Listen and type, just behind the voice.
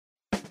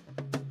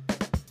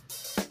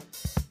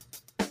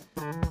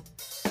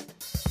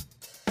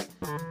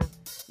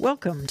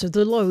Welcome to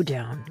the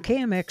Lowdown,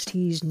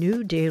 KMXT's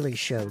new daily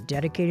show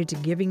dedicated to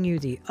giving you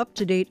the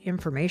up-to-date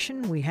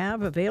information we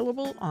have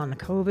available on the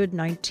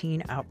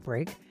COVID-19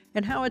 outbreak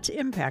and how it's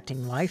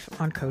impacting life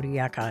on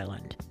Kodiak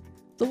Island.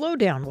 The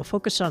Lowdown will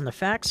focus on the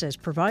facts as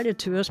provided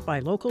to us by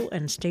local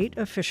and state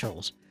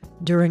officials.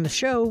 During the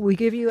show, we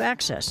give you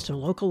access to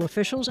local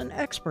officials and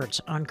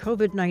experts on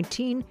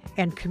COVID-19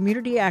 and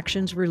community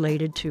actions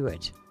related to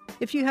it.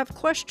 If you have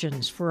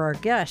questions for our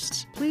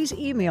guests, please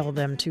email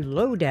them to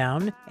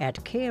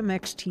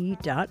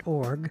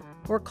lowdown@kmxt.org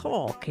or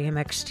call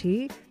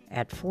KMXT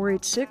at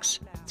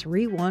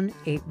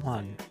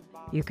 486-3181.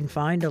 You can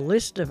find a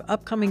list of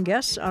upcoming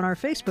guests on our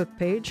Facebook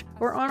page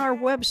or on our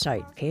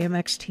website,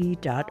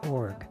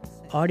 kmxt.org.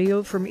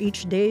 Audio from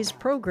each day's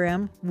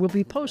program will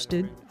be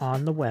posted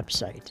on the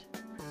website.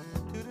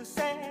 To the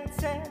sad,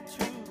 sad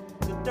truth,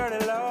 the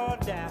dirty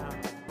Lowdown.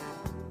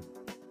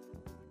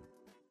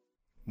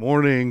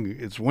 Morning.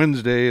 It's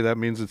Wednesday. That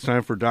means it's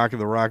time for Doc of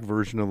the Rock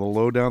version of the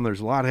Lowdown.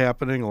 There's a lot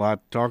happening, a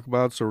lot to talk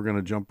about, so we're going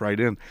to jump right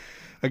in.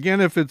 Again,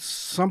 if it's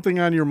something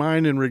on your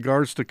mind in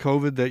regards to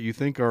COVID that you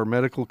think our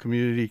medical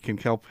community can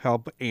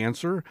help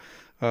answer,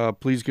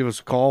 please give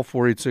us a call,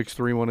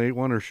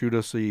 486-3181, or shoot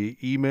us the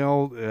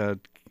email at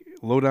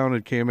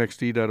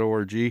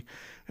lowdown@kmxt.org,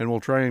 and we'll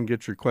try and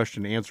get your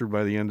question answered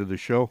by the end of the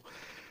show.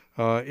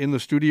 In the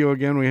studio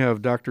again, we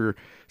have Dr.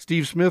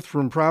 Steve Smith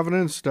from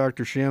Providence,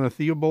 Dr. Shana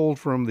Theobald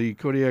from the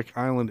Kodiak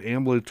Island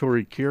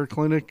Ambulatory Care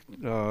Clinic,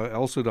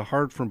 Elsa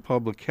DeHart from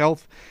Public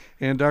Health,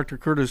 and Dr.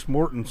 Curtis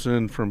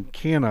Mortenson from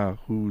CANA,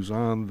 who's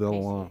on the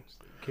line.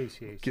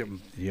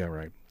 KCH. Yeah,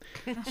 right.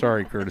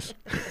 Sorry, Curtis.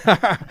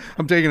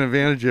 I'm taking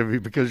advantage of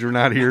you because you're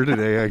not here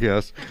today, I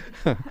guess.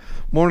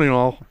 Morning,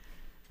 all.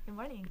 Good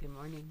morning. Good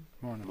morning.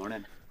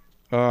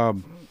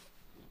 Morning.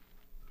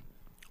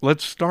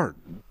 Let's start.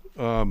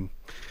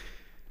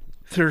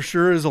 There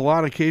sure is a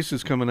lot of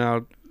cases coming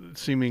out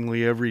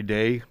seemingly every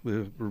day.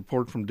 The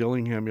report from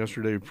Dillingham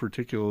yesterday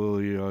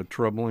particularly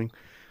troubling.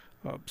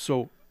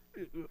 So,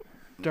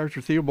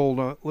 Dr.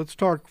 Theobald, let's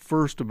talk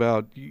first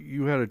about,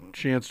 you had a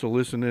chance to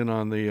listen in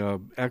on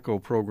the ECHO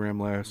program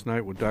last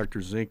night with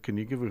Dr. Zink. Can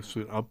you give us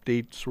an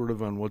update sort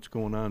of on what's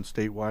going on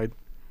statewide?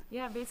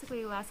 Yeah,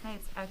 basically last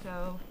night's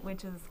ECHO,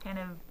 which is kind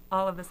of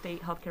all of the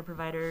state healthcare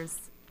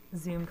providers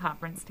Zoom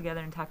conference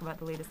together and talk about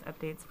the latest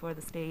updates for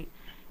the state,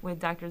 with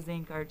Dr.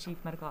 Zink, our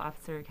chief medical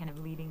officer, kind of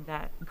leading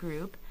that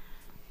group.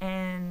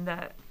 And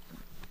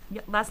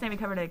last night we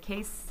covered a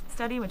case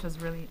study, which was a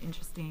really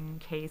interesting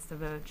case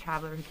of a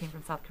traveler who came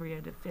from South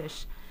Korea to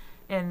fish.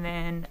 And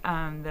then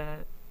the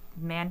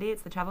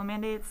travel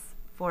mandates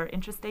for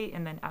intrastate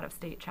and then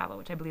out-of-state travel,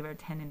 which I believe are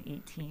 10 and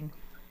 18,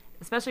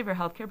 especially for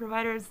healthcare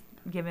providers,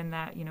 given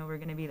that, we're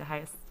going to be the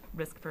highest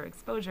risk for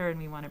exposure and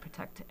we want to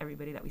protect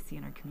everybody that we see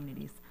in our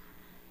communities.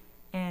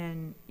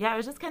 And I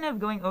was just kind of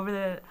going over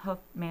the health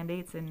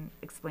mandates and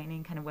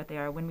explaining kind of what they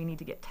are, when we need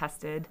to get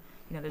tested.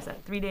 There's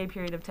that 3-day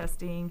period of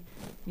testing.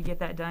 You get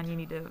that done, you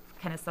need to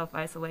kind of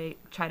self-isolate,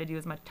 try to do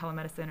as much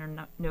telemedicine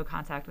or no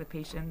contact with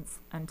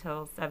patients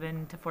until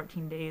 7 to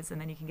 14 days, and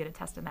then you can get a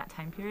test in that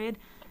time period.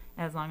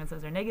 As long as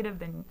those are negative,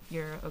 then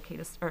you're okay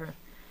to, or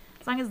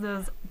as long as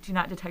those do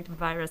not detect a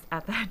virus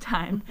at that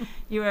time,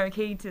 you are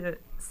okay to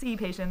see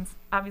patients,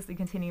 obviously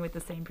continue with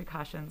the same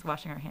precautions,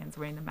 washing our hands,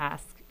 wearing the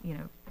mask,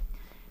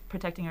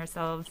 protecting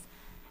ourselves.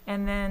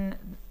 And then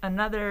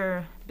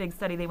another big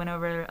study, they went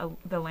over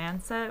the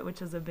Lancet,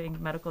 which is a big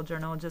medical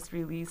journal, just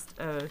released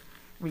a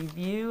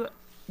review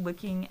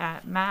looking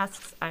at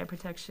masks, eye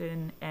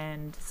protection,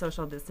 and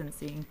social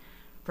distancing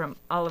from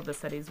all of the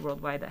studies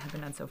worldwide that have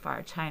been done so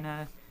far,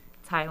 China,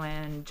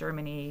 Thailand,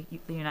 Germany,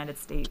 the United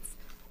States,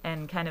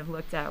 and kind of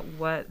looked at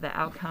what the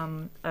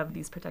outcome of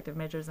these protective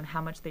measures and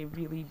how much they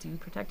really do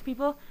protect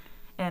people.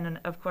 And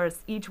of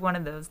course, each one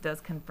of those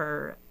does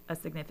confer a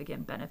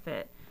significant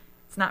benefit.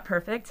 It's not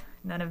perfect.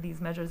 None of these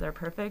measures are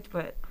perfect,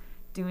 but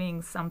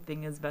doing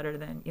something is better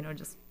than,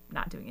 just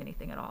not doing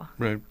anything at all.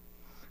 Right.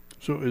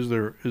 So is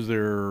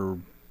there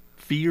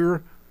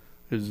fear?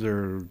 Is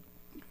there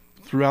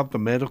throughout the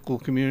medical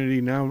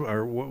community now,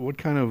 or what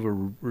kind of a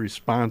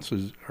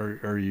responses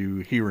are you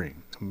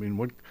hearing? I mean,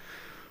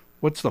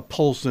 what's the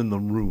pulse in the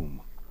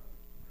room?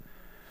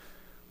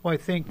 Well, I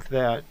think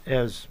that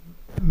as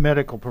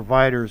medical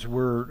providers,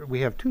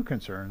 we have two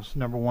concerns.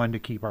 Number one, to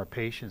keep our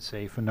patients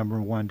safe, and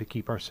number one, to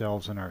keep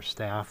ourselves and our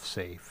staff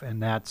safe.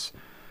 And that's,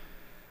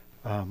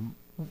 at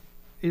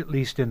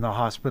least in the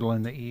hospital,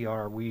 in the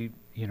ER,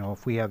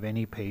 if we have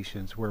any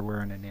patients, we're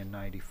wearing an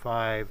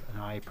N95, an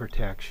eye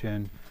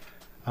protection.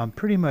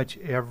 Pretty much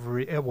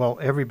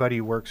everybody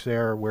works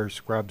there wears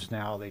scrubs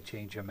now. They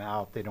change them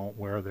out. They don't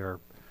wear their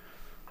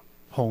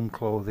home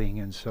clothing,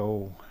 and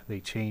so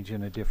they change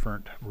in a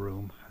different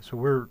room. So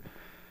we're,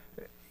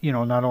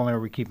 not only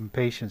are we keeping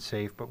patients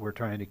safe, but we're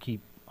trying to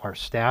keep our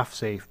staff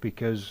safe,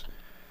 because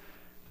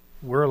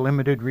we're a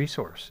limited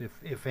resource.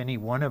 If any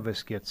one of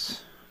us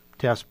gets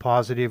test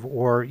positive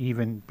or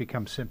even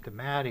becomes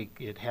symptomatic,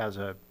 it has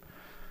a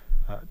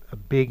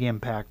big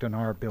impact on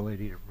our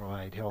ability to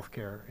provide health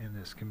care in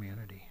this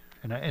community.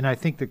 And I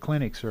think the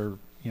clinics are,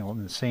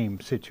 in the same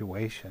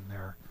situation.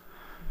 They're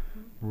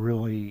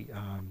really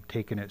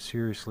taking it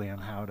seriously on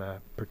how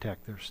to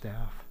protect their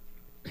staff.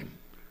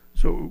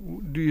 So,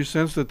 do you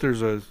sense that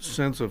there's a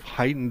sense of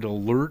heightened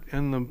alert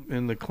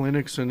in the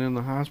clinics and in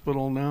the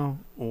hospital now,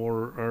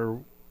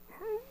 or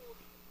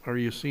are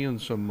you seeing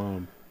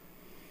some,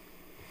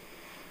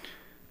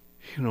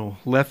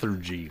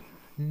 lethargy?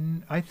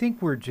 I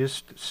think we're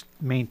just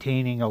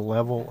maintaining a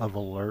level of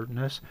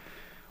alertness.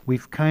 We're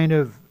kind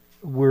of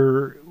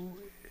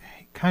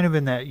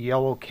in that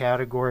yellow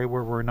category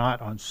where we're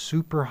not on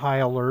super high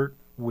alert,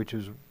 which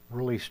is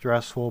really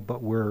stressful,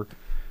 but we're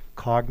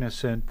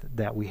cognizant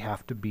that we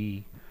have to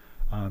be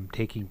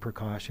taking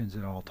precautions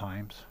at all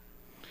times.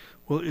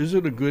 Well, is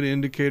it a good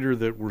indicator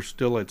that we're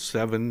still at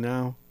 7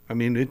 now? I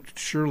mean, it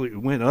surely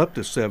went up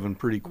to 7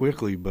 pretty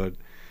quickly, but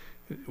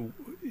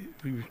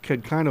we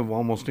could kind of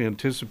almost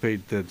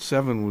anticipate that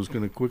 7 was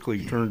going to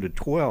quickly turn to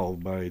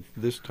 12 by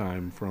this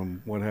time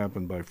from what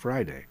happened by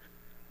Friday.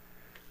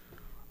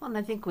 Well, and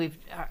I think we've,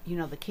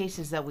 the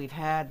cases that we've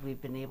had,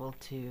 we've been able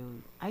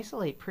to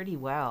isolate pretty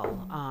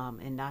well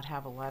and not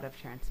have a lot of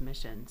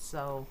transmission.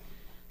 So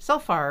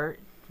far,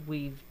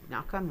 we've,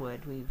 knock on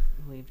wood,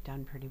 we've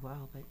done pretty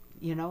well. But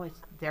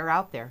they're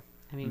out there.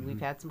 I mean,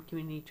 we've had some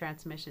community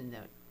transmission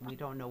that we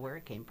don't know where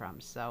it came from.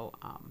 So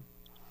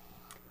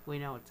we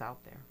know it's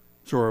out there.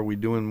 So are we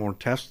doing more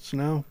tests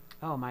now?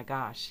 Oh my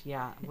gosh,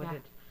 yeah.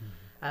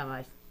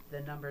 Yeah. The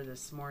number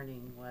this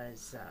morning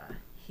was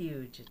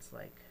huge. It's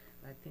like,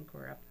 I think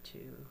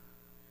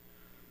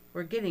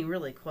we're getting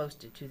really close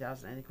to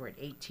 2,000. I think we're at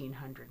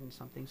 1,800 and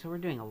something. So we're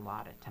doing a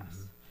lot of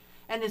tests.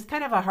 And it's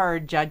kind of a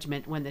hard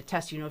judgment when the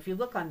test, if you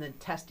look on the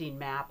testing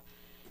map,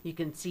 you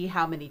can see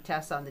how many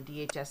tests on the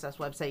DHSS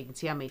website. You can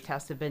see how many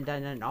tests have been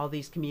done in all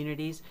these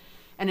communities.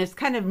 And it's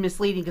kind of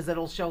misleading because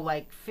it'll show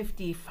like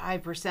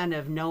 55%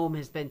 of Nome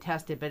has been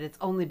tested, but it's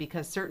only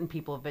because certain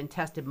people have been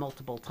tested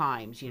multiple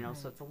times,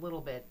 so it's a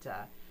little bit,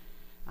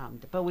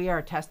 but we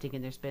are testing,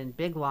 and there's been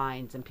big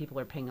lines, and people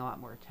are paying a lot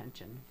more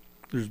attention.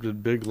 There's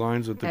been big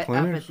lines at the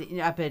clinics?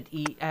 Up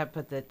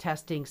at the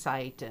testing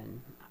site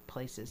and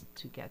places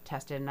to get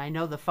tested. And I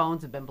know the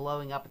phones have been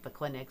blowing up at the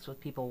clinics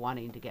with people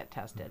wanting to get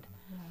tested.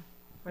 Yeah.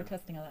 We're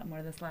testing a lot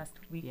more this last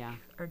week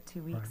or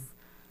 2 weeks.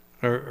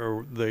 Right.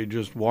 Are they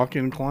just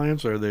walk-in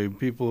clients? Are they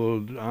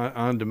people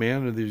on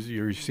demand? Are these,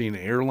 you're seeing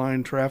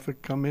airline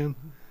traffic come in?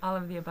 All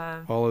of the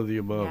above. All of the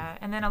above. Yeah,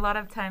 and then a lot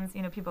of times,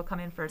 people come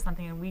in for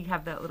something, and we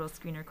have that little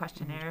screener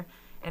questionnaire,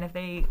 and if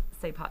they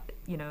say,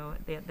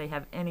 they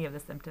have any of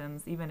the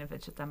symptoms, even if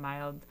it's just a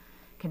mild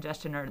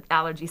congestion or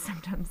allergy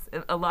symptoms,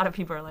 a lot of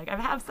people are like, I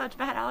have such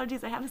bad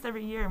allergies, I have this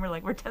every year, and we're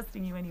like, we're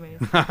testing you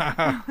anyways.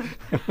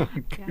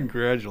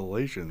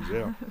 Congratulations,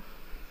 yeah.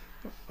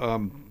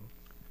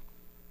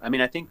 I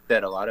mean, I think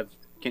that a lot of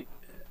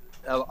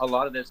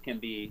this can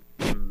be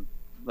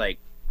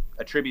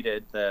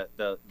attributed.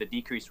 The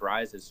decreased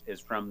rise is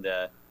from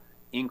the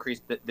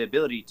increased the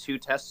ability to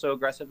test so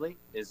aggressively.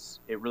 It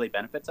really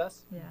benefits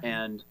us,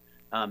 and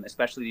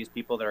especially these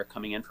people that are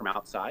coming in from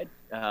outside.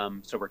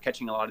 So we're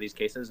catching a lot of these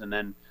cases, and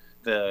then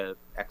the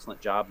excellent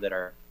job that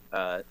our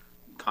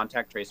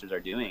contact tracers are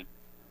doing.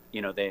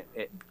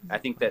 I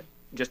think that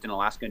just in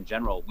Alaska in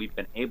general, we've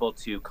been able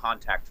to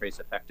contact trace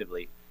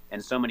effectively.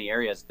 In so many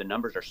areas, the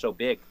numbers are so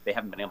big, they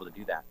haven't been able to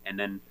do that. And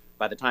then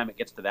by the time it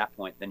gets to that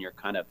point, then you're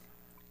kind of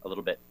a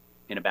little bit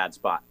in a bad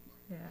spot.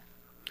 Yeah.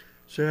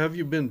 So have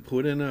you been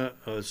put in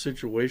a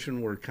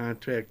situation where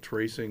contact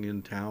tracing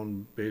in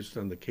town based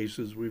on the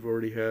cases we've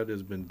already had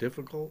has been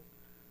difficult?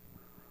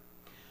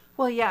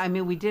 Well, yeah, I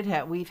mean,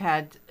 we've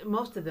had,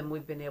 most of them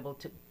we've been able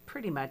to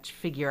pretty much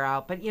figure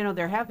out. But,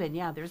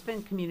 there's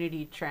been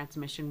community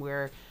transmission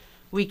where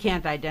we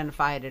can't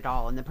identify it at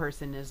all. And the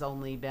person has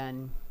only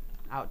been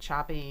out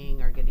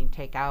shopping or getting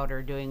takeout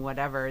or doing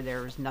whatever.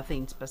 There's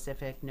nothing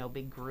specific, no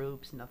big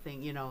groups,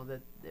 nothing,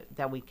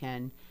 that we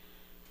can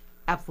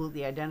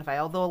absolutely identify.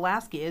 Although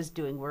Alaska is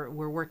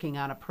we're working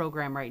on a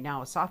program right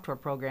now, a software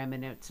program,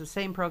 and it's the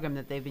same program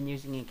that they've been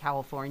using in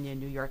California and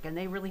New York, and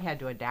they really had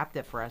to adapt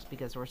it for us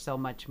because we're so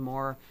much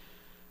more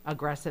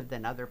aggressive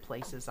than other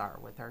places are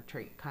with our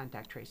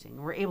contact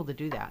tracing. We're able to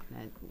do that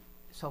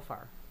so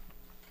far.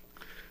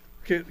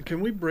 Can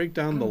we break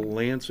down the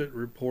Lancet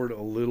report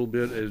a little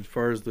bit as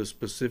far as the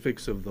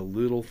specifics of the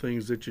little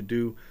things that you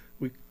do?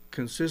 We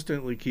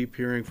consistently keep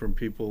hearing from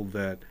people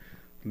that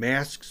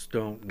masks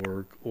don't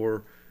work,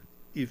 or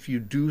if you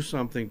do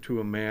something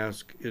to a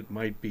mask, it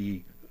might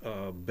be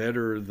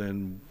better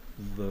than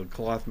the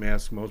cloth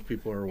mask most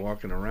people are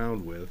walking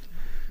around with.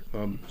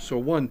 So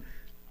one,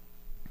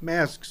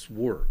 masks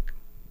work.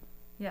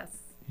 Yes.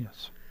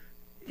 Yes.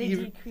 They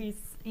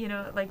decrease,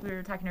 like we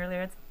were talking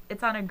earlier,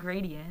 it's on a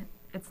gradient.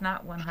 It's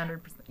not 100%,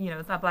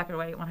 it's not black or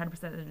white, 100%,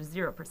 there's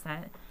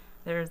 0%.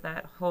 There's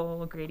that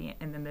whole gradient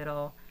in the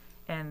middle,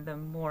 and the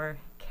more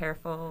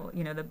careful,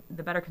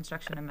 the better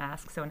construction of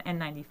masks. So an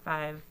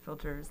N95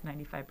 filters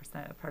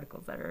 95% of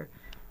particles that are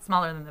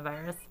smaller than the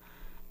virus.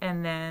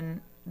 And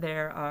then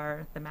there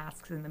are the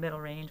masks in the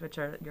middle range, which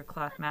are your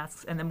cloth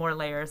masks, and the more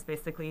layers,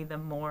 basically, the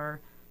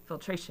more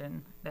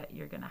filtration that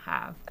you're going to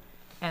have.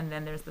 And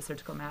then there's the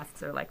surgical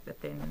masks, or like the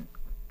thin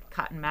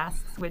cotton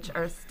masks, which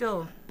are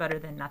still better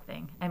than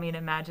nothing. I mean,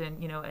 imagine,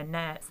 you know, a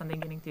net, something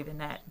getting through the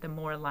net, the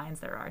more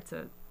lines there are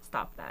to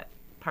stop that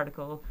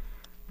particle,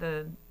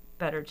 the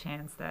better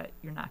chance that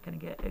you're not going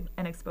to get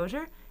an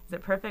exposure. Is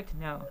it perfect?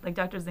 No. Like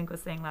Dr. Zink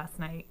was saying last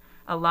night,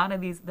 a lot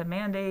of these, the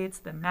mandates,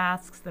 the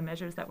masks, the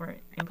measures that we're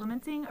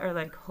implementing are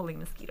like holy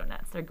mosquito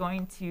nets. They're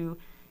going to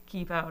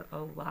keep out a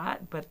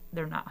lot, but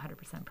they're not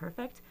 100%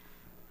 perfect.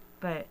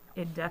 But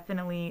it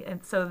definitely,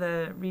 and so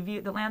the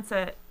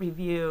Lancet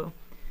review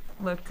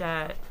looked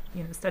at,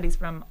 you know, studies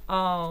from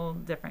all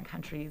different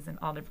countries and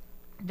all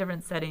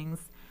different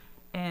settings,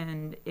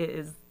 and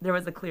there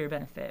was a clear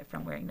benefit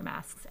from wearing the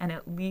masks, and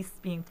at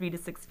least being 3 to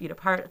 6 feet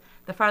apart.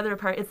 The farther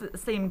apart, it's the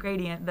same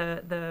gradient.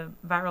 The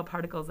viral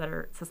particles that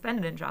are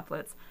suspended in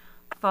droplets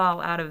fall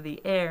out of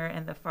the air,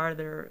 and the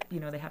farther, you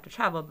know, they have to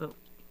travel, the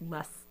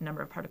less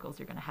number of particles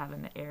you're going to have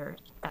in the air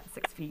at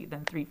 6 feet,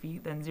 then 3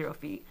 feet, then 0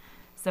 feet.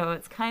 So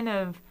it's kind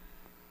of.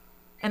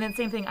 And then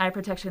same thing, eye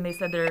protection. They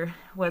said there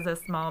was a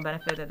small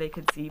benefit that they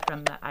could see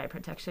from the eye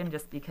protection,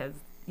 just because,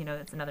 you know,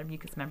 it's another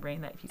mucous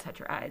membrane that if you touch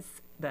your eyes,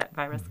 that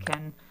virus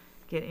can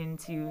get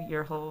into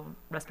your whole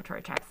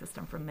respiratory tract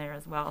system from there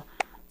as well.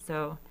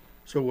 So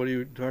what are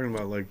you talking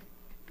about, like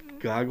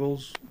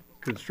goggles,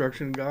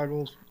 construction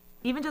goggles?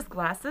 Even just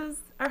glasses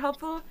are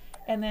helpful.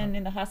 And then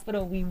in the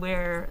hospital, we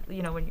wear,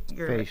 you know, when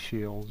you're... Face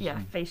shields. Yeah,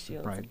 face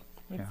shields. Right.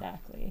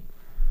 Exactly.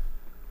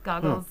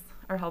 Goggles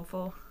are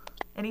helpful.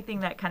 Anything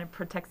that kind of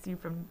protects you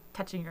from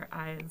touching your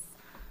eyes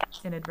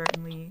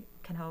inadvertently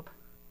can help.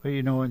 Well,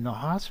 you know, in the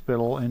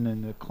hospital and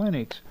in the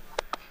clinics,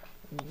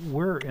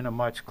 we're in a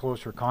much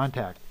closer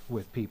contact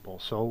with people,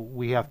 so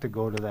we have to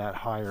go to that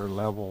higher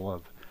level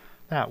of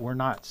that. We're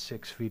not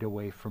 6 feet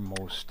away from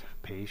most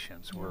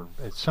patients. We're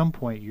at some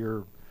point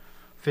your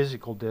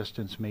physical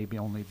distance maybe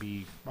only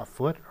be a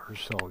foot or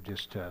so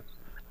just to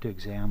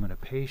examine a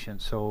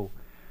patient. So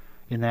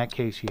in that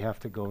case, you have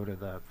to go to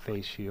the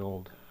face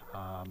shield,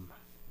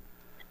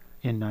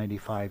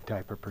 N95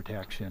 type of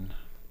protection.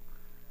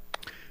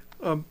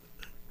 You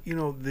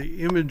know,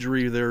 the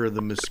imagery there of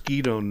the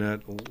mosquito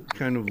net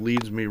kind of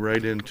leads me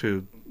right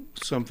into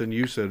something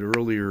you said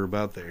earlier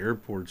about the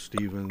airport,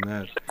 Stephen,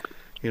 that,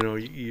 you know,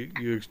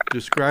 you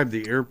described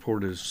the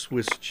airport as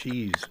Swiss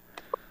cheese,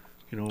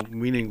 you know,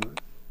 meaning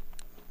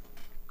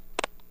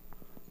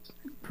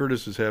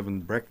Curtis is having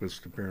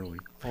breakfast, apparently.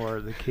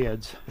 Or the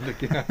kids.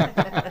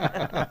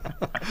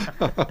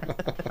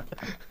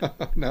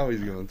 Now he's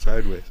going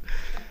sideways.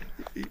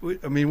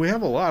 I mean, we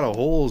have a lot of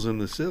holes in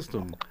the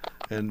system,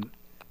 and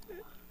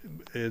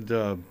it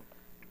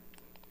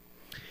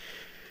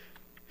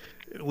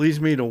leads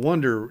me to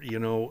wonder, you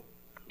know,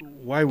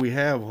 why we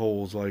have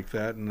holes like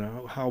that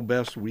and how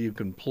best we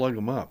can plug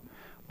them up.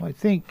 Well, I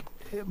think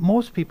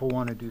most people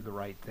want to do the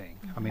right thing.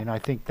 I mean, I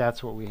think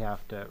that's what we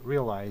have to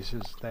realize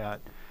is that,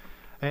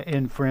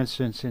 and for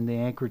instance, in the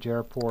Anchorage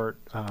airport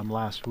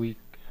last week,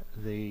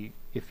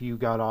 if you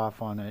got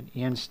off on an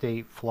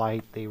in-state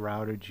flight, they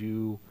routed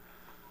you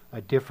a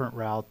different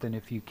route than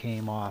if you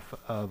came off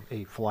of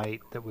a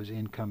flight that was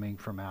incoming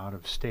from out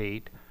of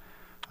state.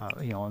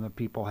 You know, and the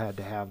people had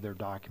to have their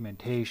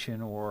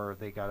documentation, or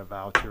they got a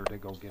voucher to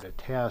go get a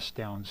test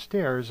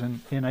downstairs.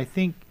 And I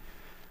think,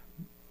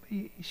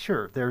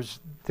 sure, there's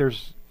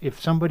if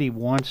somebody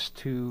wants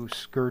to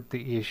skirt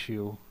the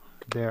issue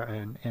there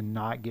and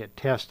not get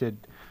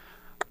tested,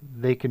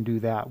 they can do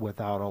that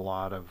without a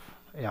lot of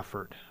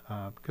effort,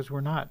 because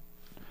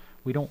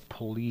we don't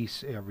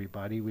police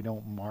everybody. We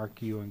don't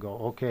mark you and go,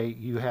 okay,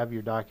 you have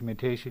your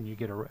documentation, you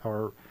get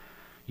or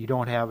you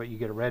don't have it, you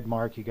get a red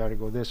mark, you got to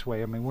go this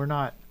way. I mean, we're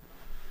not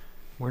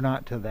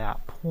to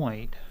that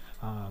point.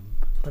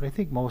 But I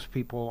think most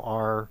people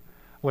are.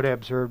 What I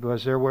observed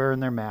was they're wearing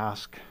their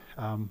mask.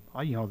 You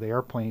know, the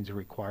airplanes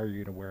require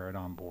you to wear it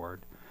on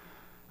board,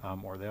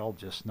 or they'll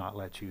just not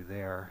let you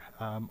there.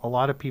 A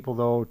lot of people,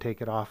 though,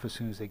 take it off as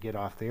soon as they get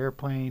off the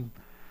airplane.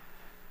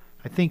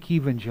 I think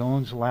even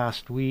Jones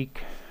last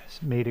week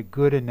made a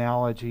good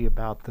analogy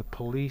about the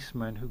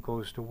policeman who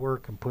goes to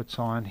work and puts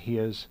on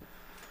his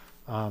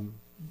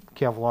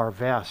Kevlar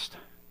vest.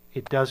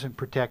 It doesn't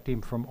protect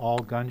him from all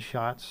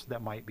gunshots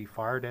that might be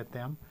fired at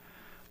them,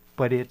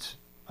 but it's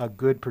a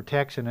good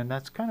protection, and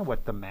that's kind of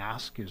what the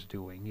mask is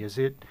doing.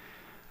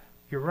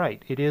 You're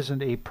right, it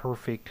isn't a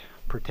perfect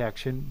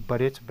protection,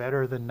 but it's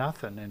better than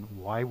nothing, and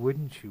why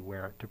wouldn't you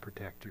wear it to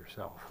protect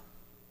yourself?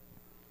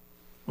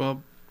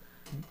 Well,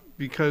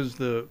 because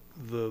the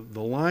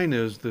line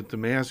is that the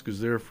mask is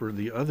there for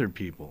the other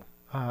people.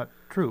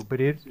 True, but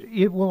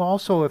it will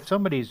also,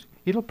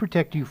 it'll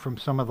protect you from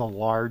some of the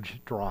large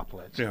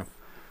droplets. Yeah.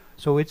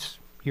 So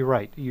you're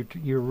right,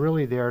 you're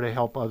really there to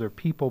help other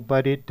people,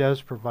 but it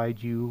does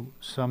provide you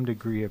some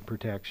degree of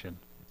protection.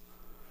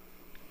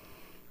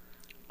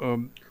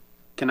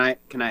 Can I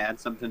add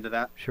something to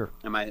that? Sure.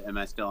 Am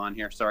I still on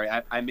here? Sorry,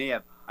 I may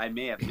have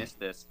missed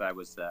this if I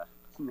was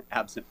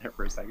absent there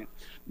for a second.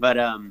 But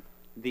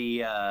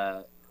the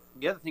other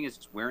thing is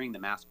just wearing the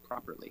mask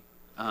properly.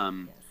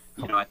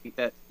 You know, I think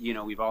that, you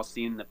know, we've all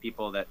seen the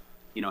people that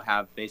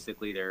have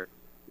basically their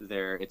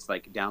it's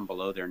like down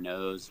below their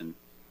nose, and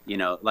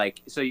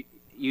like, so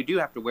you do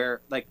have to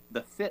wear, like,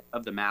 the fit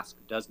of the mask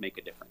does make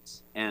a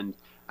difference. And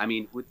I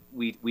mean,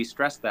 we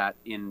stress that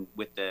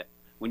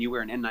when you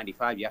wear an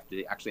N95, you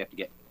have to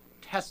get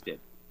tested,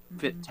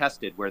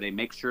 tested, where they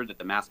make sure that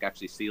the mask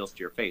actually seals to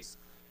your face.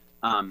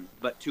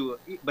 But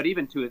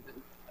even to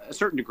a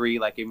certain degree,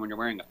 like when you're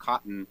wearing a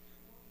cotton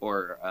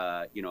or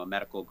a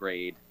medical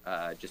grade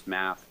just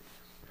mask,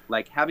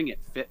 like having it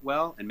fit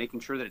well and making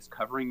sure that it's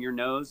covering your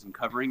nose and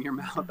covering your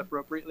mouth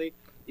appropriately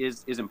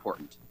is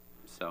important.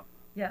 So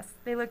yes,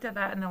 they looked at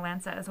that in the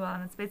Lancet as well,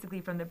 and it's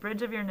basically from the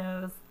bridge of your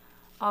nose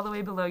all the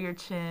way below your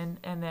chin,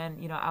 and then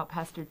out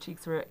past your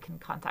cheeks where it can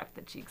contact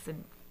the cheeks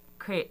and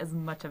create as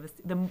much of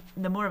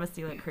the more of a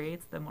seal it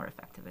creates, the more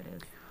effective it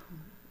is.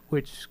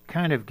 Which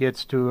kind of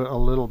gets to a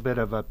little bit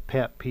of a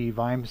pet peeve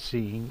I'm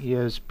seeing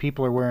is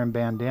people are wearing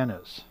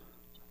bandanas.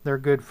 They're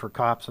good for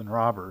cops and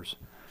robbers,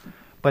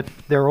 but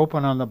they're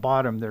open on the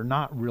bottom. They're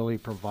not really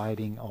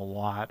providing a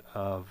lot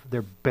of,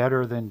 they're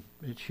better than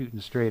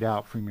shooting straight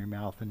out from your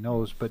mouth and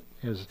nose, but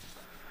as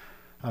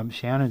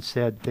Shannon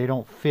said, they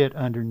don't fit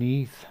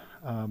underneath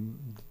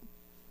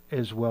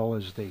as well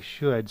as they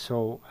should.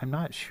 So I'm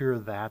not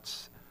sure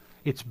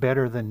it's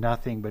better than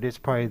nothing, but it's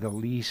probably the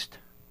least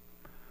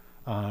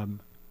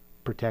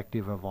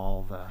protective of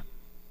all the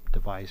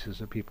devices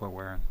that people are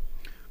wearing.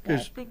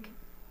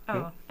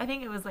 I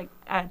think it was like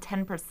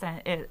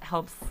 10%. It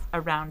helps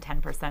around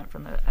 10%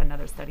 from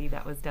another study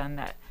that was done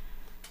that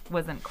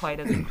wasn't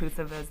quite as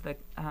inclusive as the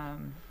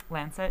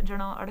Lancet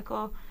journal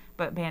article,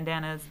 but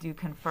bandanas do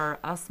confer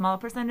a small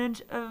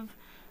percentage of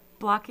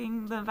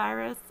blocking the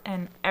virus,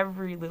 and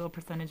every little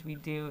percentage we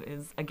do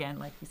is, again,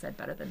 like you said,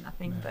 better than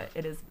nothing, but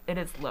it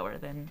is lower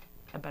than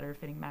a better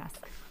fitting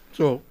mask.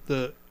 So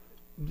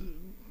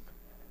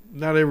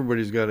not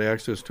everybody's got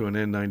access to an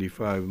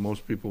N95.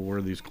 Most people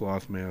wear these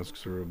cloth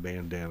masks or a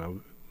bandana,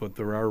 but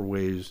there are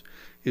ways.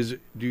 Do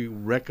you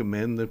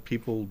recommend that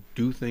people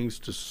do things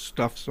to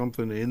stuff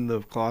something in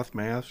the cloth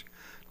mask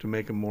to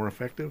make them more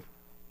effective?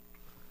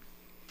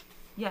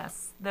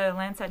 Yes, the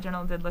Lancet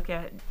journal did look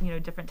at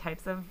different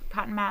types of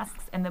cotton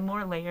masks, and the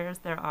more layers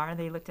there are,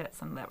 they looked at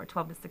some that were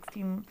 12 to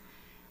 16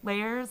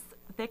 layers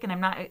thick,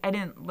 and I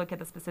didn't look at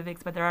the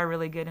specifics, but there are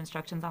really good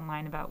instructions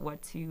online about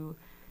what to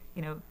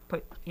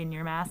put in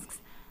your masks.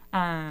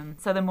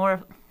 So the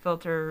more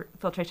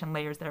filtration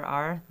layers there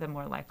are, the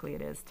more likely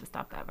it is to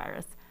stop that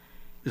virus.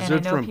 Is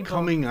it from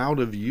coming out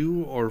of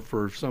you or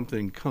for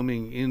something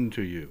coming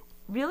into you?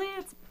 Really,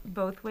 it's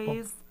both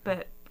ways,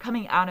 but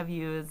coming out of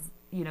you is,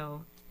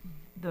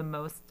 the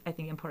most, I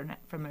think, important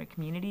from a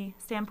community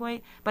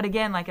standpoint. But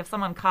again, like if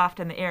someone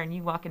coughed in the air and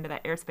you walk into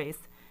that airspace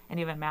and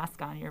you have a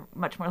mask on, you're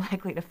much more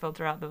likely to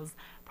filter out those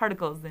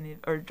particles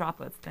or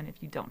droplets than if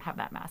you don't have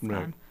that mask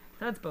on.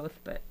 So it's both,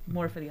 but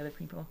more for the other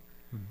people.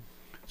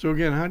 So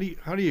again, how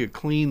do you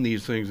clean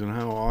these things, and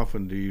how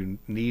often do you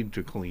need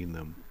to clean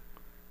them?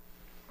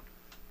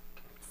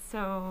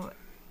 So,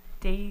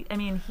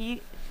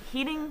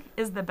 heating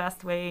is the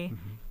best way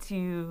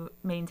to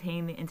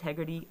maintain the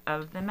integrity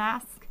of the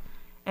mask,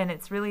 and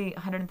it's really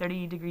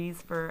 130 degrees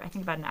for I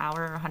think about an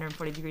hour, or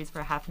 140 degrees for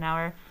a half an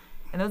hour,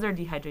 and those are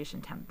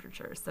dehydration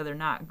temperatures, so they're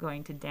not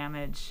going to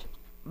damage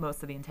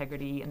most of the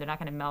integrity, and they're not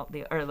going to melt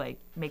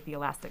make the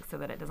elastic so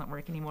that it doesn't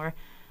work anymore.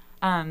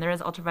 There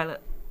is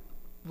ultraviolet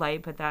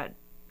light, but that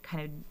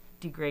kind of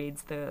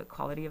degrades the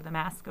quality of the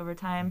mask over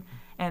time.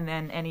 And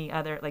then any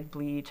other like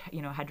bleach,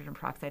 hydrogen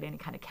peroxide, any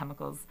kind of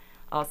chemicals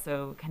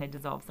also kind of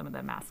dissolve some of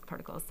the mask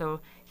particles. So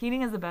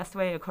heating is the best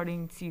way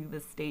according to the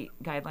state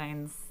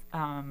guidelines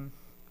from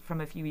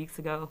a few weeks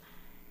ago.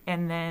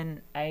 And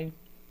then I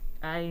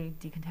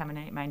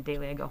decontaminate mine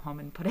daily. I go home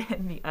and put it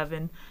in the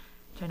oven,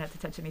 try not to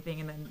touch anything,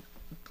 and then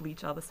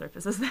bleach all the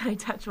surfaces that I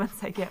touch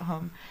once I get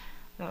home.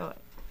 So,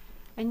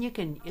 and you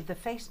can, the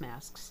face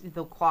masks,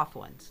 the cloth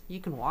ones, you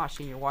can wash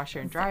in your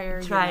washer and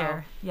dryer.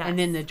 Yes. And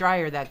then the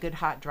dryer, that good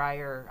hot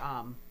dryer,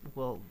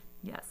 will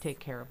take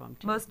care of them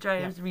too. Most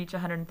dryers reach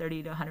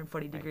 130 to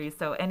 140 degrees.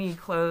 So any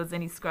clothes,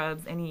 any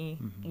scrubs, any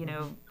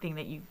thing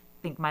that you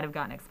think might have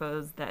gotten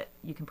exposed that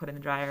you can put in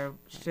the dryer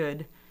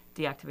should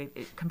deactivate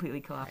it,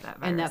 completely kill off that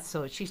virus. And that's,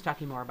 so she's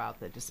talking more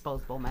about the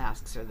disposable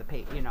masks or the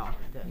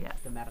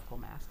medical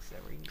masks that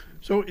we're using.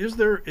 So is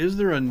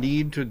there a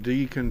need to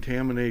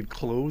decontaminate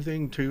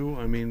clothing too?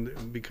 I mean,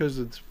 because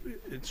it's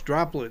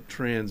droplet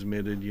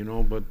transmitted,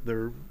 but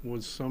there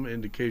was some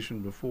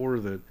indication before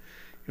that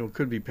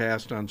could be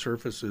passed on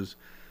surfaces.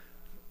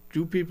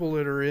 Do people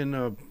that are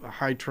in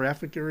high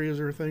traffic areas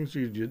or things, do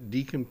you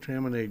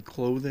decontaminate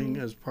clothing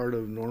as part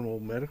of normal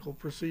medical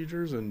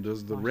procedures, and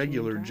does the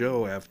regular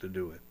Joe have to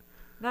do it?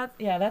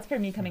 That's for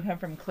me coming home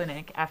from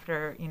clinic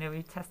after,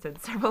 we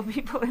tested several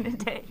people in a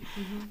day.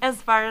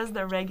 As far as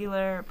the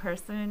regular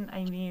person,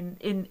 I mean,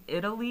 in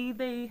Italy,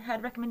 they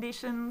had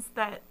recommendations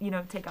that,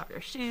 take off your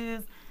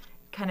shoes,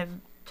 kind of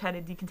try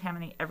to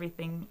decontaminate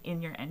everything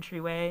in your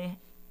entryway.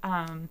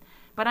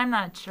 But I'm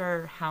not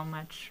sure how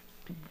much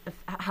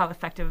how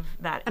effective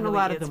that And really a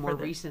lot is of the for more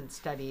recent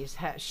studies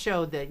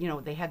showed that,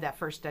 they had that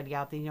first study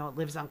out that, it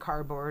lives on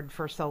cardboard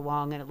for so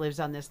long and it lives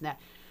on this and that.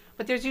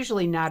 But there's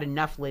usually not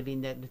enough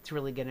living that it's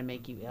really going to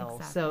make you ill.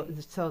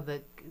 Exactly. So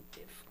the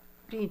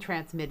being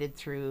transmitted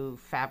through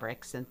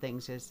fabrics and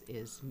things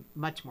is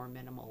much more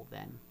minimal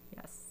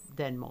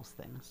than most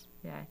things.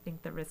 Yeah, I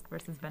think the risk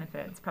versus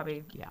benefit is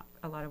probably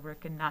a lot of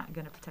work and not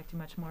going to protect you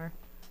much more.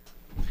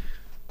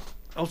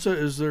 Elsa,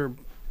 is there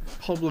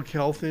public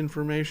health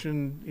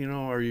information?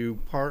 Are you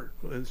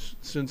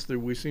since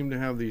we seem to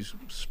have these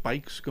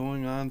spikes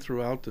going on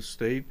throughout the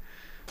state,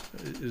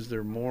 is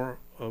there more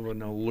of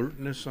an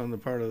alertness on the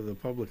part of the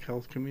public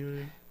health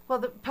community? Well,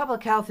 the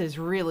public health is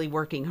really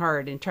working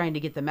hard and trying to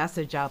get the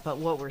message out, but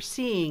what we're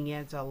seeing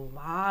is a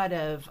lot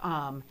of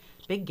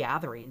big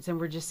gatherings, and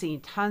we're just seeing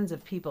tons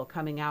of people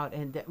coming out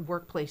and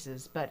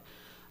workplaces, but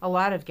a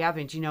lot of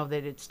gatherings,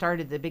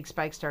 that the big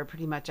spike started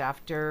pretty much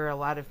after a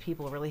lot of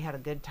people really had a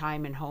good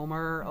time in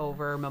Homer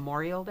over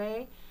Memorial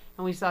Day.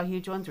 And we saw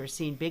huge ones. We're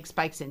seeing big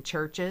spikes in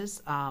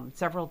churches.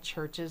 Several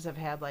churches have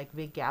had like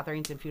big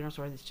gatherings and funerals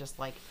where it's just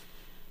like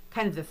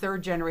kind of the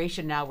third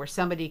generation now where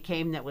somebody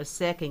came that was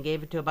sick and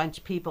gave it to a bunch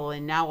of people.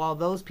 And now all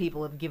those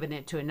people have given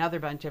it to another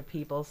bunch of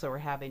people. So we're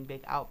having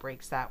big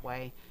outbreaks that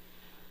way.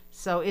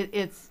 So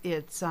it's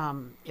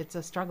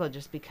a struggle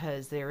just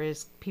because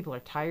people are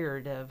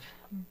tired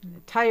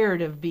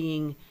of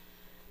being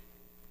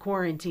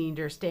quarantined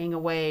or staying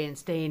away and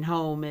staying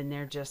home, and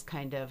they're just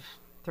kind of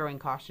throwing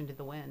caution to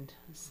the wind.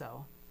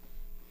 So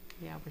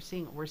yeah,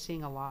 we're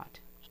seeing a lot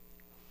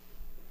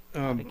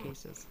of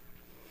cases.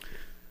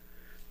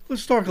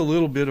 Let's talk a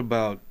little bit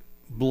about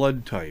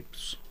blood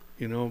types,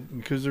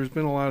 because there's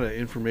been a lot of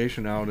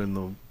information out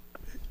in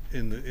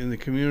the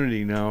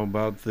community now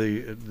about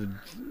the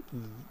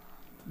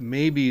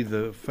maybe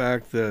the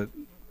fact that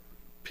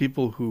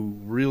people who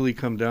really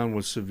come down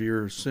with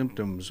severe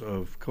symptoms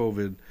of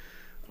COVID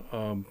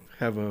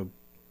have a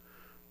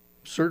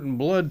certain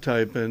blood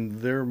type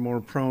and they're more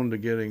prone to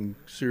getting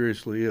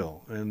seriously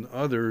ill, and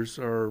others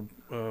are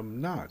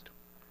not.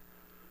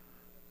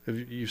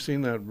 You've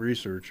seen that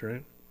research,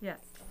 right? Yes.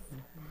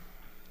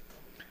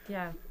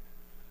 Yeah.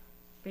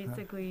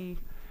 Basically.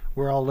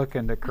 We're all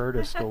looking to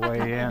Curtis to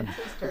weigh in.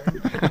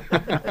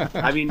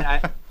 I mean,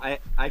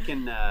 I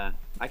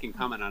can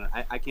comment on it.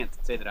 I can't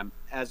say that I'm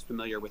as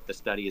familiar with the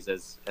studies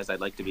as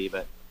I'd like to be,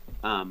 but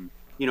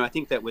I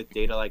think that with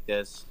data like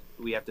this,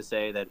 we have to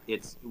say that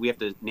we have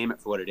to name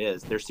it for what it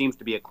is. There seems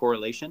to be a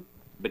correlation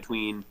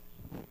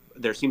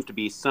there seems to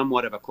be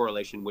somewhat of a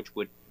correlation which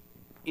would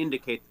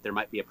indicate that there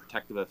might be a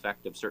protective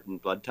effect of certain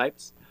blood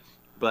types,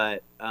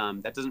 but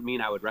that doesn't mean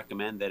I would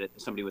recommend that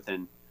somebody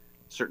within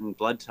certain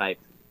blood type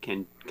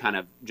can kind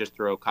of just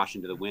throw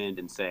caution to the wind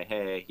and say,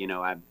 hey,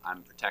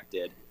 I'm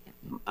protected.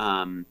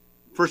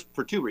 First,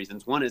 for two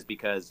reasons. One is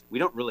because we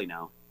don't really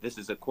know. This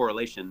is a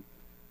correlation,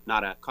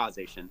 not a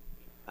causation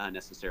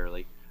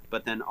necessarily.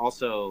 But then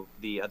also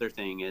the other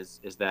thing is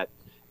that,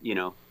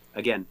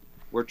 again,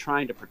 we're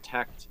trying to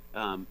protect.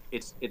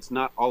 It's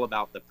not all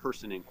about the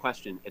person in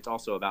question. It's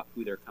also about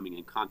who they're coming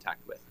in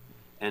contact with.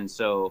 And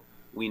so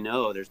we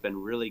know there's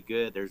really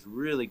good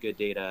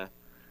data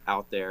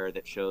out there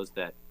that shows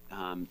that,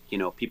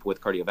 people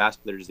with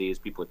cardiovascular disease,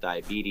 people with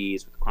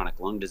diabetes, with chronic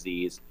lung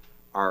disease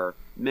are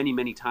many,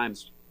 many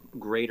times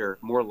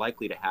more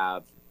likely to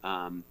have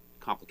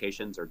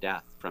complications or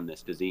death from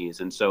this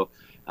disease. And so,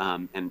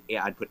 and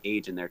I'd put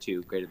age in there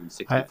too, greater than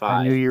 65.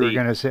 I knew you were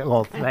going to say,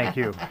 well, thank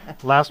you.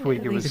 Last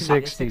week it was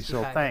 60,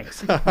 so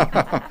thanks.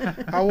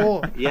 How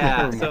old?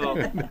 Yeah,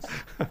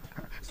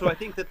 so I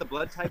think that the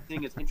blood type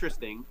thing is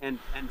interesting and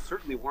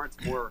certainly warrants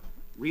more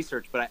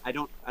research, but I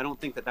don't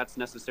think that that's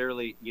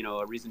necessarily,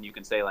 a reason you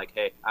can say like,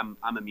 hey,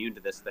 I'm immune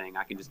to this thing.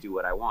 I can just do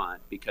what I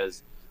want,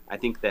 because I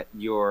think that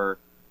you're,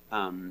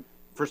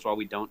 first of all,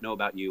 we don't know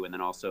about you. And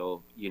then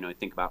also,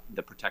 think about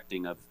the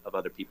protecting of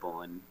other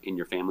people in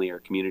your family or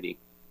community.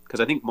 Because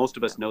I think most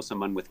of us know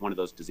someone with one of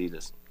those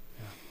diseases.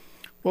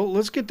 Well,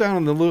 let's get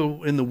down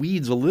in the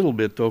weeds a little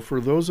bit, though. For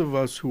those of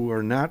us who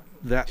are not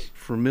that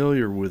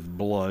familiar with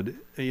blood,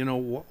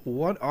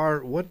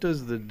 what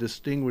does the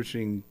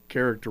distinguishing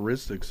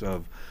characteristics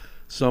of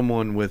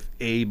someone with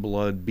A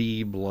blood,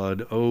 B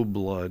blood, O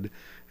blood,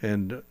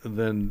 and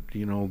then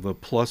the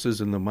pluses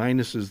and the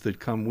minuses that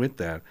come with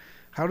that?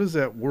 How does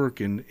that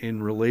work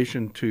in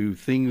relation to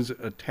things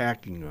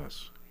attacking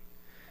us?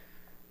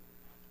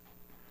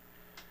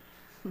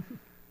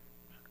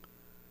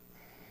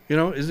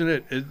 Isn't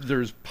it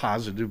there's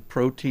positive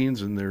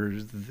proteins and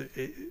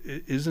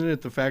isn't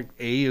it the fact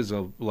A is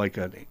an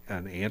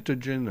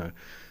antigen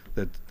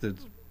that's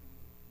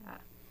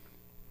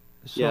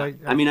So yeah,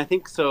 I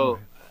think so.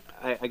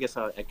 I guess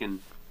I can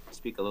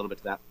speak a little bit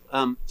to that.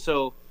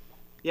 So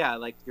yeah,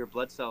 like your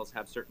blood cells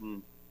have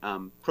certain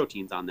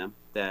proteins on them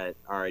that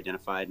are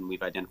identified, and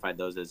we've identified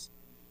those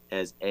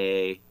as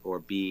A or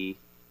B,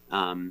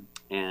 and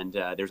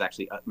there's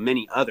actually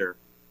many other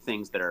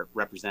things that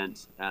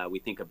represent. We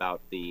think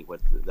about the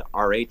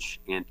RH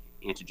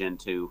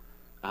antigen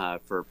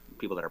for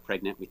people that are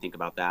pregnant. We think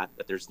about that,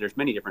 but there's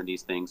many different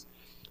these things,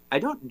 I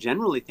don't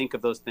generally think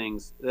of those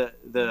things.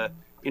 The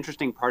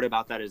interesting part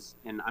about that is,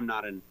 and I'm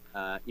not an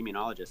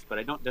immunologist, but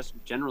I don't just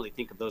generally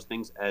think of those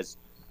things as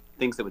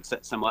things that would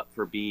set some up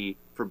for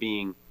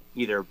being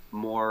either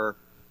more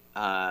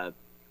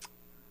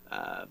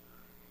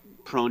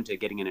prone to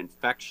getting an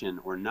infection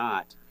or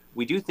not.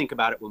 We do think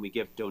about it when we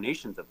give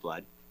donations of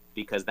blood,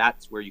 because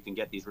that's where you can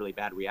get these really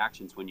bad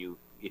reactions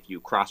if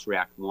you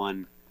cross-react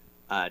one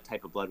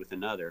type of blood with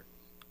another.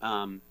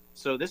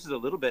 So this is a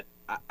little bit,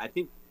 I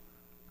think,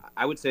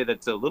 I would say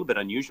that's a little bit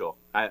unusual.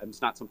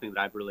 It's not something that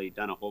I've really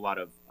done a whole lot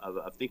of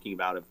thinking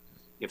about, of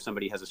if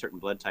somebody has a certain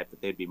blood type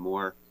that they'd be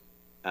more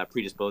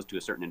predisposed to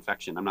a certain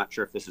infection. I'm not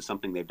sure if this is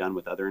something they've done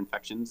with other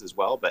infections as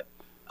well, but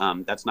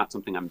that's not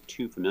something I'm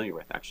too familiar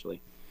with, actually.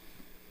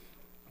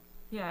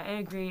 Yeah, I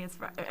agree.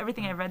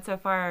 Everything I've read so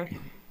far,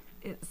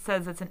 it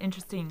says it's an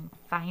interesting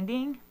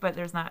finding, but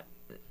there's not,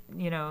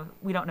 we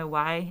don't know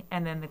why.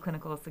 And then the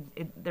clinical,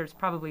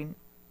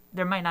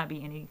 there might not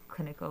be any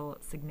clinical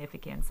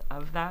significance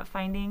of that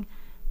finding,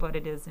 but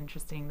it is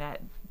interesting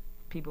that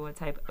people with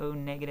type O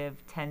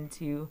negative tend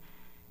to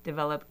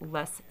develop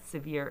less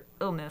severe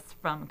illness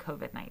from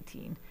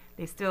COVID-19.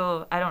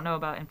 I don't know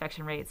about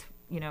infection rates,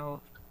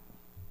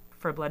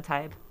 for blood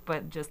type,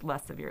 but just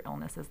less severe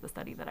illness is the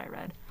study that I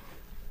read,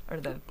 or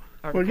the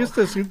article. Well, I guess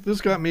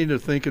this got me to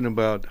thinking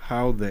about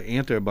how the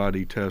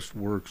antibody test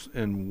works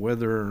and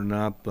whether or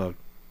not the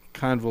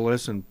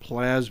convalescent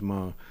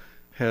plasma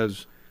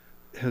has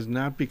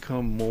not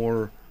become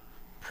more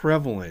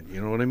prevalent. You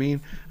know what I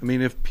mean? I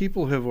mean, if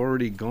people have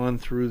already gone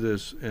through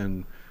this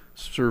and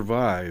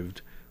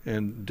survived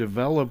and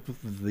developed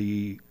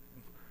the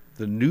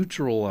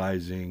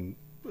neutralizing,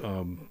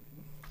 Yeah.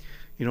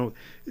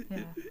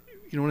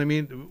 you know what I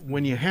mean?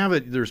 When you have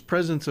it, there's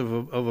presence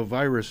of a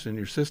virus in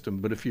your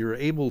system. But if you're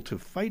able to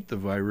fight the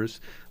virus,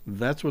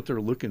 that's what they're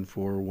looking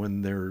for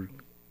when they're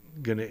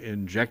going to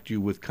inject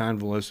you with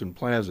convalescent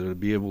plasma, to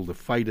be able to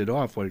fight it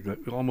off,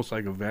 almost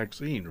like a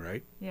vaccine,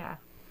 right? Yeah.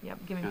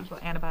 Yep. Giving people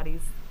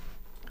antibodies.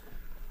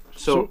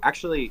 So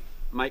actually,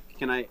 Mike,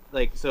 can I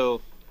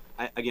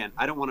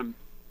I don't want to.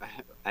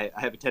 I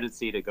have a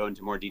tendency to go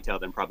into more detail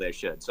than probably I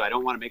should. So I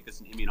don't want to make this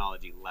an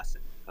immunology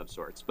lesson of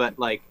sorts. But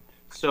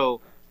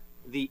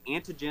the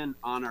antigen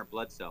on our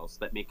blood cells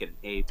that make it an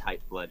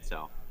A-type blood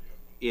cell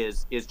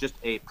is just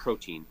a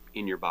protein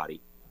in your body.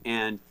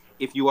 And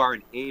if you are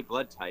an A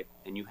blood type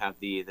and you have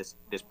this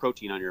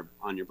protein on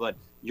your blood,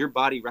 your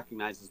body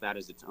recognizes that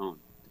as its own.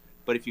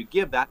 But if you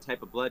give that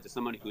type of blood to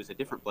somebody who is a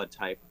different blood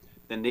type,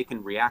 then they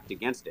can react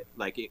against it.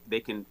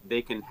 They can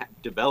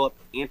develop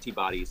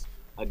antibodies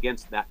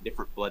against that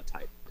different blood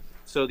type.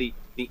 So the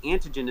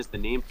antigen is the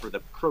name for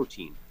the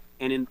protein,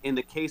 and in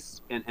the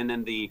case, and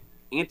then the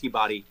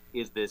antibody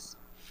is this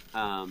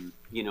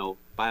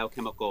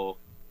biochemical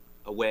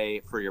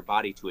way for your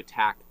body to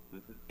attack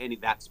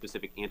that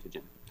specific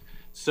antigen.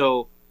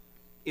 So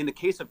in the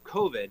case of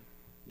COVID,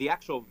 the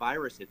actual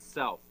virus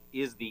itself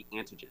is the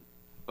antigen,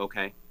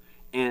 okay?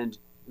 And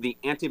the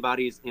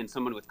antibodies in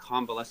someone with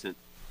convalescent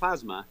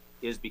plasma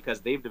is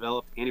because they've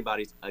developed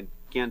antibodies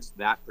against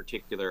that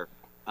particular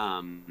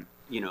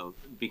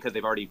because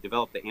they've already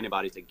developed the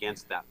antibodies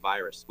against that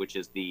virus, which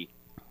is the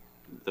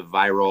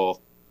viral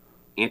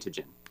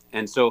antigen.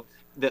 And so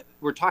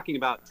we're talking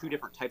about two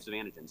different types of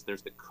antigens.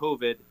 There's the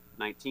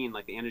COVID-19,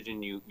 like the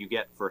antigen you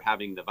get for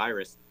having the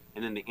virus,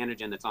 and then the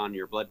antigen that's on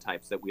your blood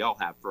types that we all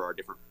have for our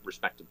different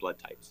respective blood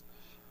types.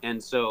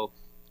 And so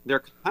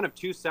they're kind of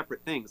two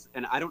separate things.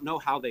 And I don't know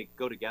how they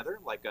go together.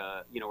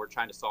 We're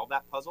trying to solve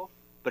that puzzle.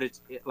 But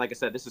like I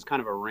said, this is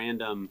kind of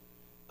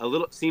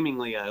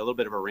seemingly a little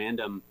bit of a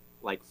random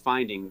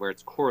finding where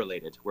it's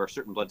correlated, where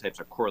certain blood types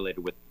are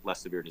correlated with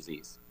less severe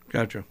disease.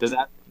 Gotcha.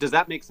 Does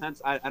that make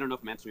sense? I don't know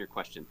if I'm answering your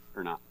question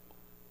or not.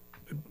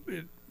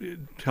 It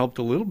helped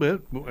a little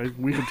bit.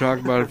 We could talk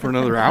about it for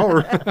another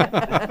hour.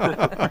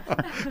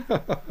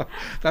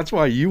 That's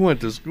why you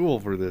went to school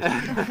for this.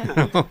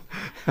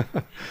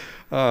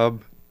 I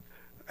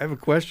have a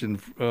question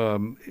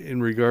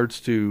in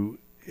regards to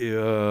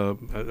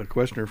a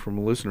questioner from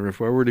a listener.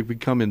 If I were to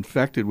become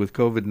infected with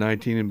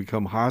COVID-19 and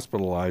become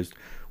hospitalized,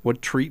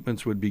 what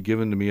treatments would be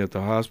given to me at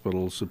the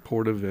hospital,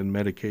 supportive and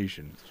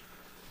medications?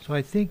 So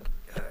I think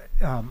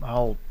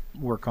I'll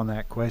work on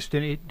that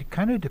question. It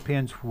kind of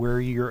depends where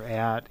you're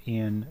at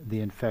in the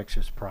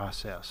infectious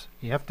process.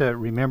 You have to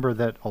remember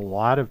that a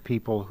lot of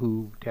people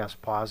who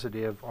test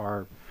positive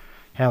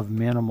have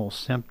minimal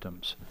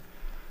symptoms.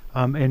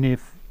 And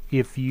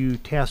if you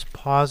test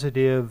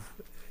positive,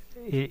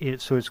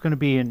 so it's going to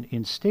be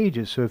in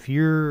stages. So if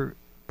you're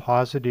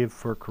positive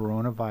for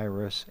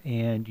coronavirus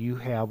and you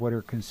have what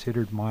are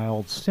considered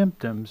mild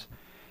symptoms,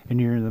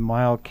 and you're in the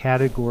mild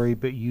category,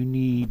 but you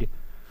need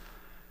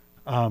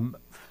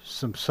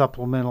some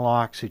supplemental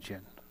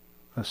oxygen,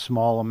 a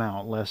small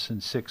amount, less than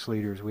 6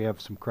 liters. We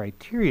have some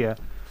criteria.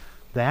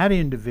 That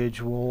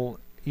individual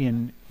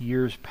in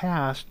years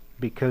past,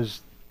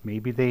 because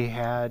maybe they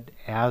had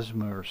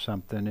asthma or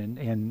something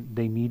and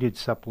they needed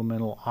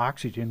supplemental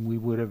oxygen, we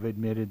would have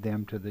admitted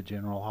them to the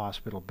general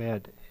hospital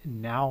bed.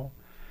 Now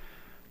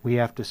we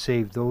have to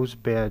save those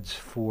beds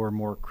for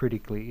more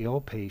critically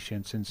ill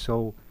patients. And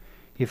so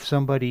if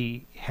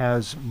somebody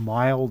has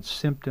mild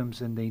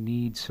symptoms and they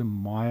need some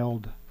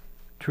mild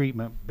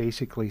treatment,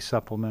 basically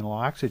supplemental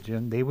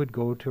oxygen, they would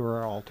go to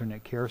our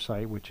alternate care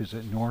site, which is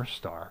at North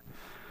Star.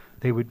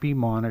 They would be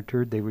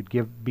monitored, they would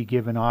be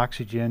given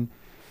oxygen,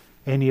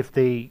 and if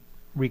they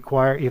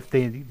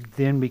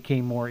then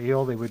became more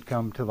ill, they would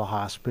come to the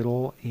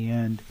hospital,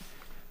 and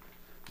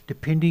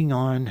depending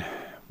on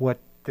what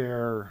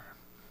their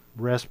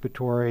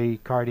respiratory,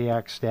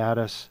 cardiac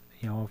status,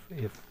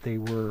 if they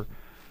were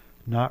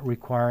not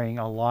requiring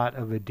a lot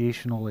of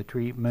additional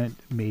treatment,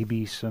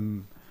 maybe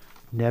some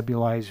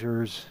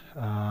nebulizers,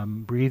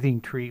 breathing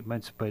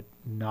treatments, but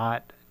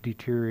not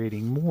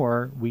deteriorating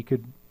more, we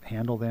could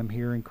handle them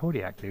here in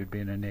Kodiak. They would be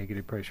in a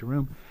negative pressure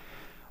room.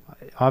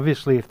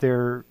 Obviously, if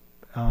they're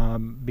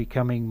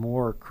becoming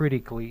more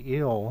critically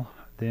ill,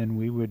 then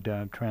we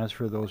would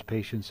transfer those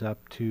patients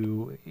up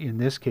to, in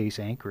this case,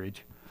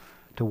 Anchorage,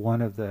 to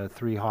one of the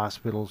 3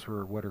 hospitals,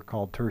 or what are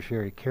called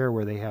tertiary care,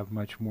 where they have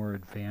much more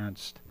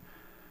advanced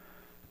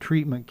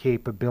treatment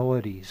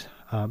capabilities.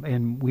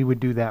 And we would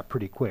do that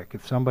pretty quick.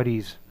 If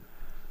somebody's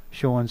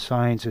showing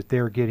signs that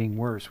they're getting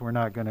worse, we're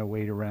not going to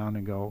wait around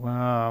and go,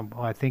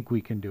 I think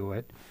we can do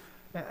it.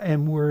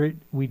 And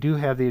we do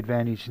have the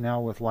advantage now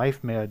with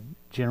LifeMed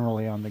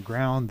generally on the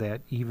ground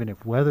that even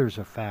if weather's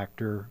a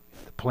factor,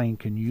 the plane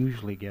can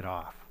usually get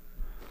off.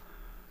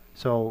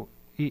 So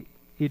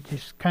it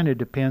just kind of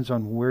depends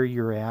on where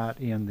you're at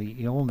in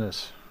the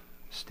illness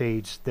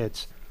stage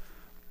that's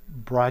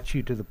brought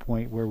you to the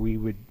point where we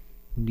would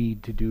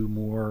need to do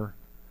more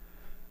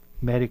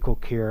medical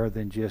care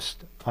than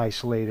just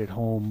isolate at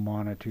home,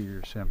 monitor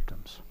your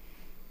symptoms.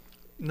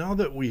 Now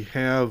that we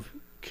have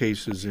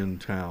cases in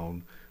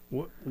town,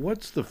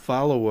 what's the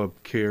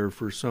follow-up care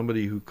for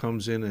somebody who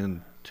comes in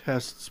and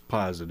tests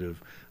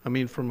positive? I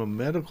mean, from a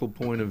medical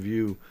point of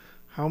view,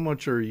 how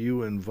much are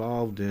you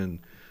involved in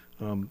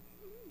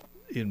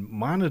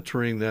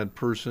monitoring that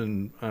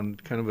person on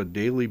kind of a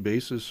daily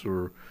basis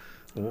or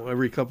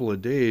every couple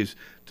of days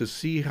to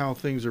see how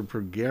things are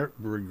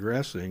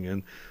progressing?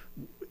 And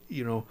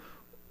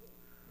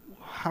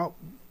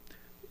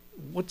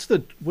what's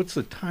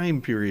the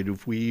time period,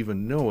 if we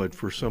even know it,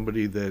 for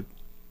somebody that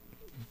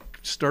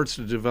starts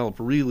to develop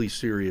really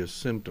serious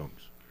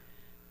symptoms?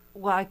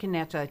 Well, I can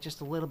answer that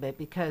just a little bit,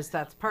 because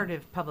that's part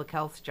of public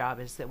health's job,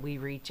 is that we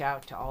reach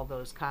out to all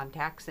those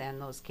contacts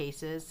and those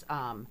cases,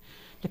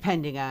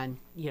 depending on,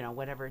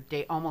 whatever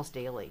day, almost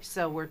daily.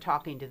 So we're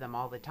talking to them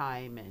all the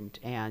time,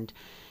 and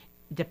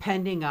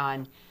depending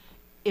on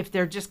if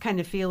they're just kind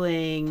of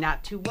feeling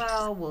not too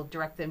well, we'll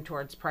direct them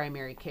towards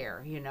primary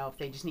care. If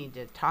they just need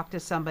to talk to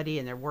somebody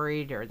and they're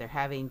worried, or they're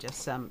having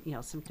just some,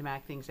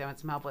 symptomatic things they want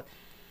some help with.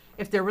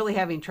 If they're really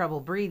having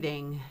trouble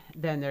breathing,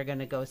 then they're going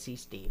to go see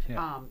Steve.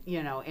 Yeah.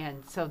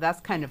 And so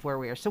that's kind of where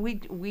we are. So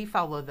we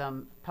follow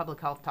them.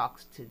 Public health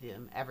talks to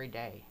them every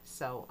day.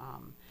 So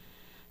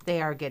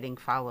they are getting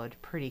followed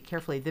pretty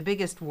carefully. The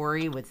biggest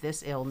worry with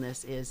this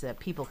illness is that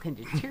people can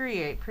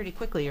deteriorate pretty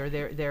quickly, or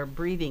their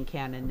breathing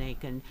can, and they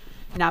can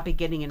not be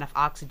getting enough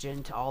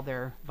oxygen to all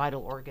their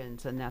vital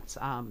organs, and that's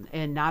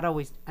and not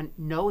always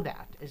know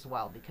that as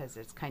well, because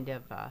it's kind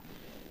of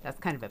that's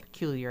kind of a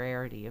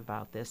peculiarity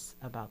about this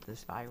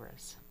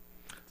virus.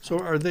 So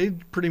are they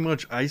pretty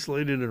much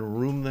isolated in a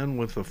room then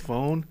with a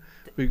phone?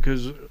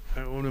 Because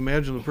I would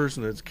imagine the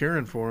person that's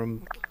caring for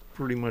them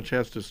pretty much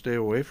has to stay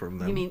away from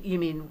them. You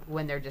mean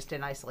when they're just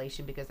in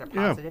isolation because they're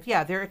positive?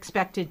 Yeah, they're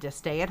expected to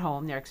stay at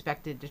home. They're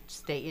expected to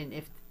stay in.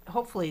 If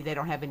hopefully they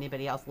don't have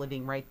anybody else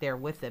living right there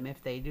with them.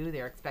 If they do,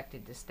 they're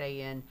expected to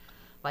stay in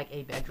like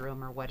a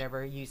bedroom or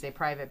whatever, use a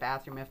private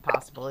bathroom if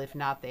possible. If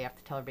not, they have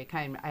to tell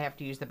everybody, I have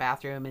to use the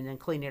bathroom, and then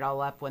clean it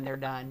all up when they're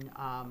done.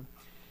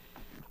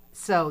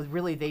 So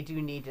really they do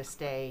need to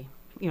stay,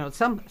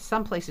 some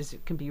places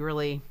it can be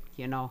really,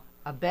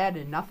 a bed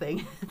and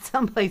nothing.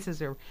 Some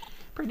places are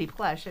pretty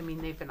plush. I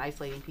mean, they've been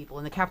isolating people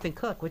in the Captain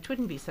Cook, which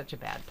wouldn't be such a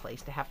bad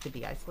place to have to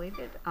be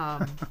isolated.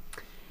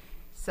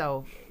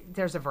 So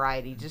there's a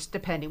variety, just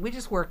depending. We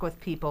just work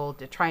with people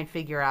to try and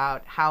figure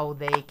out how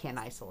they can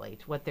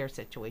isolate, what their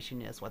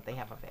situation is, what they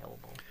have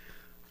available.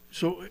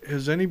 So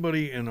has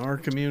anybody in our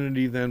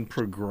community then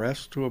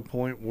progressed to a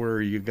point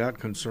where you got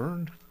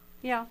concerned?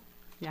 Yeah,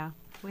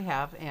 we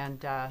have.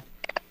 And,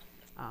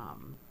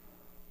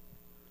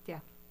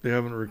 They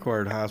haven't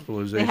required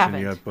hospitalization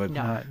yet, but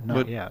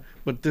not yet.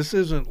 But this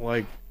isn't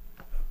a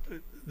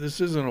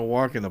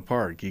walk in the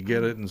park. You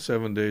get it, and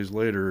 7 days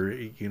later,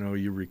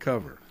 you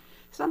recover.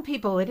 Some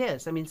people it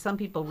is. I mean, some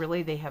people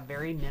really, they have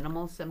very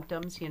minimal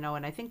symptoms,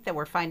 and I think that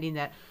we're finding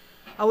that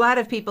a lot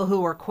of people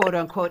who are quote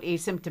unquote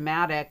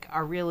asymptomatic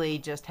are really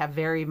just have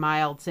very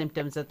mild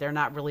symptoms that they're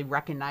not really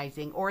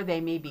recognizing, or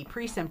they may be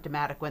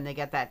pre-symptomatic when they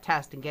get that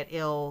test and get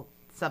ill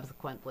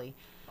subsequently.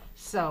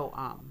 So,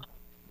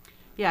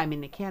 I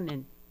mean, it can,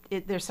 and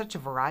there's such a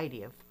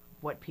variety of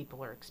what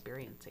people are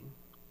experiencing.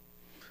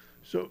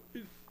 So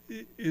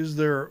is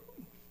there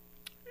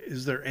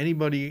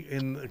anybody I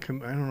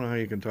don't know how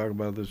you can talk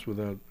about this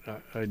without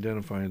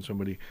identifying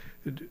somebody.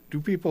 Do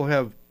people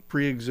have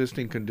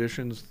pre-existing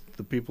conditions,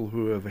 the people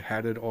who have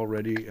had it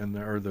already, and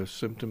are the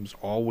symptoms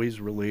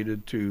always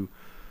related to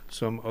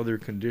some other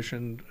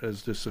condition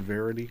as the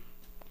severity?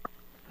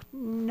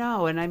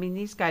 No, and I mean,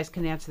 these guys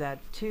can answer that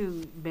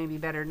too, maybe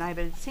better than I,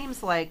 but it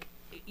seems like,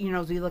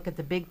 as we look at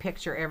the big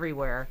picture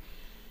everywhere,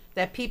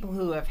 that people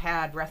who have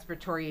had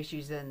respiratory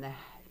issues in the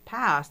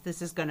past,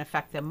 this is going to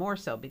affect them more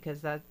so,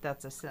 because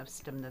that's a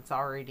system that's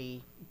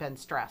already been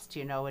stressed,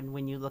 and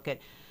when you look at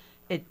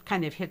it,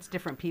 kind of hits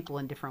different people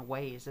in different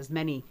ways, as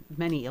many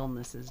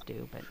illnesses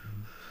do. But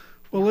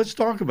well, let's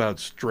talk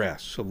about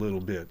stress a little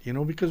bit,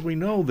 because we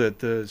know that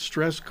the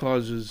stress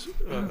causes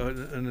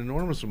an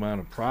enormous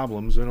amount of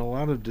problems, and a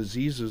lot of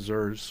diseases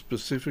are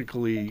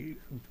specifically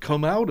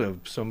come out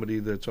of somebody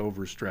that's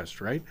overstressed,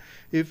 right?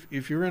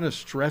 If you're in a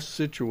stress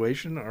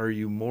situation, are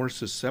you more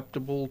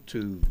susceptible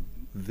to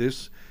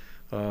this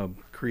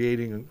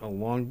creating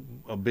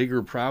a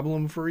bigger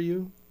problem for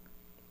you?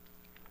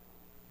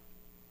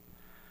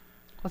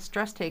 Well,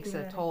 stress takes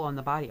a toll on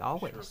the body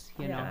always,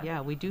 you know.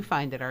 Yeah, we do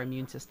find that our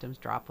immune systems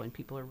drop when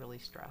people are really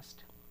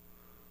stressed.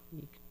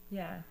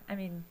 Yeah, I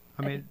mean,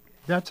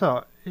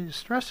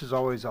 stress is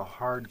always a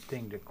hard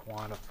thing to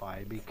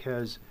quantify,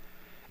 because,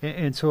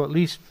 and so at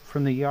least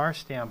from the ER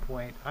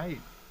standpoint,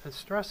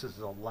 stress is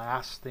the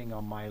last thing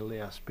on my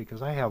list,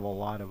 because I have a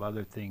lot of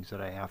other things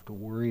that I have to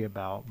worry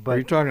about. But are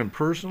you talking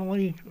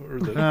personally, or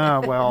the?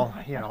 Well,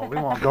 we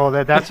won't go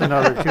there. That's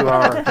another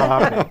 2-hour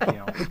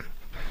topic,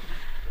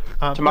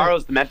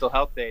 Tomorrow's the mental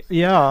health day.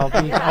 Yeah,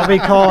 I'll be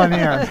calling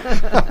in.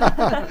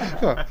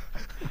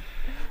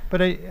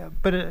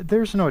 But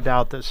there's no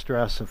doubt that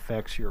stress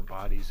affects your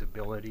body's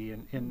ability,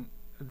 and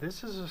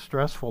this is a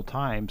stressful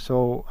time.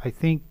 So I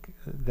think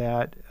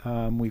that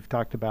we've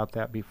talked about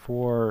that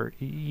before.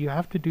 You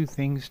have to do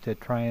things to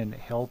try and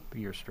help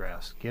your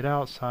stress. Get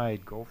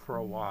outside, go for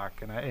a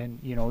walk,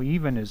 and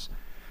even as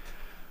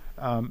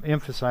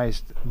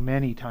emphasized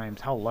many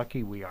times, how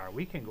lucky we are.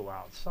 We can go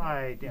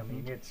outside. I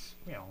mean, it's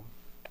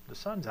the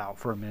sun's out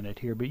for a minute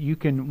here, but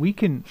we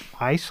can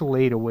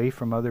isolate away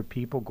from other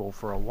people, go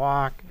for a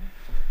walk,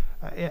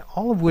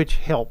 all of which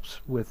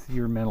helps with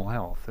your mental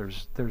health.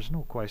 There's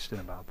no question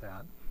about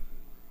that.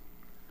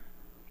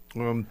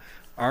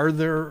 Are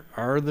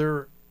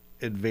there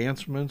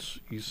advancements,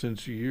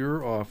 since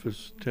your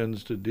office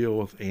tends to deal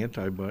with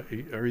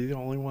antibody? Are you the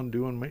only one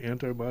doing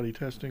antibody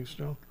testing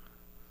still?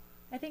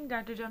 I think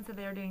Dr. Jones said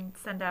they were doing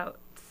send out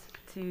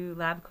to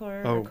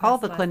LabCorp. Oh. All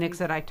the clinics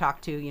that I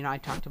talk to, I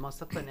talk to most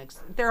of the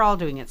clinics, they're all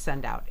doing it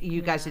send out.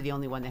 You guys are the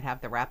only one that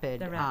have the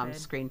rapid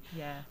screen.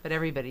 Yeah. But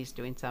everybody's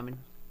doing some.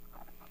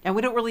 And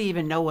we don't really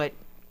even know what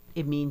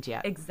it means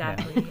yet.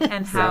 Exactly.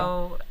 And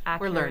how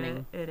accurate we're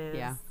learning. It is.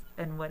 Yeah.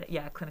 And what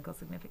clinical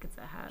significance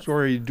it has. So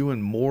are you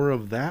doing more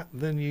of that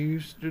than you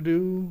used to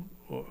do?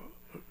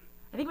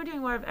 I think we're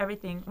doing more of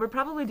everything. We're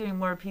probably doing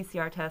more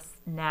PCR tests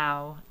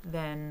now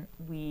than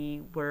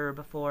we were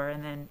before.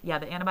 And then,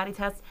 the antibody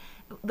test.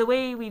 The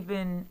way we've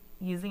been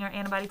using our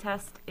antibody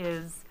test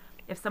is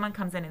if someone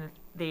comes in and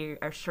they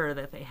are sure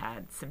that they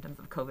had symptoms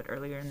of COVID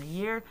earlier in the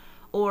year,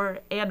 or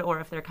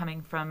if they're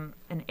coming from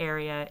an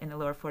area in the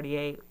lower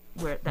 48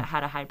 that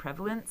had a high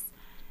prevalence,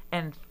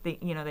 and they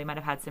might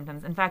have had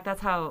symptoms. In fact,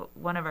 that's how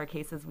one of our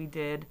cases we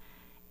did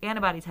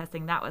antibody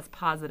testing that was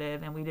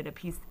positive, and we did the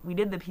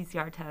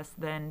PCR test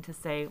then to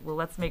say, well,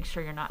 let's make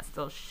sure you're not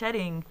still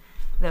shedding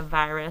the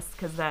virus,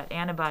 because that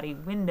antibody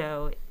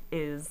window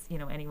is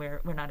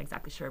anywhere, we're not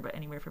exactly sure, but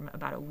anywhere from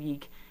about a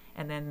week,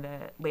 and then the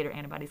later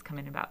antibodies come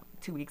in about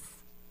 2 weeks,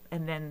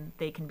 and then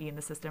they can be in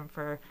the system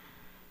for,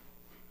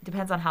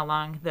 depends on how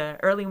long. The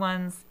early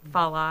ones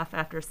fall off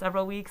after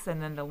several weeks,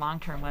 and then the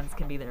long-term ones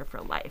can be there for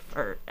life,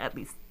 or at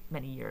least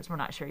many years. We're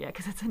not sure yet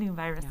because it's a new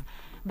virus. Yeah.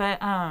 But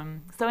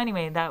so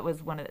anyway, that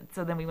was one of the,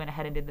 so then we went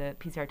ahead and did the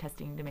PCR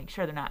testing to make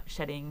sure they're not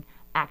shedding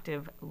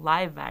active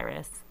live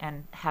virus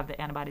and have the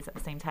antibodies at the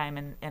same time,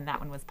 and that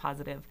one was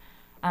positive.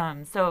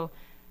 So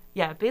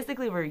yeah,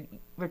 basically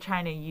we're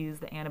trying to use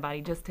the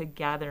antibody just to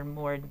gather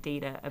more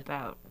data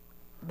about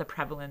the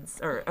prevalence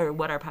or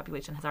what our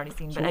population has already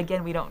seen. But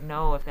again, we don't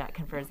know if that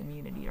confers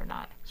immunity or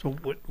not. So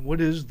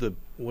what is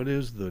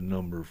the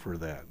number for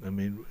that? I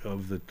mean,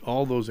 of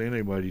all those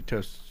antibody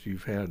tests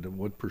you've had,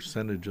 what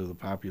percentage of the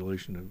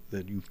population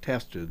that you've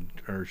tested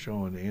are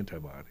showing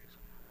antibodies?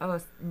 Oh,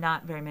 it's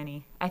not very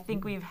many. I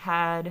think we've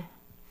had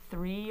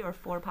 3 or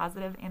 4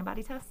 positive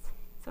antibody tests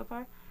so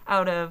far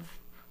out of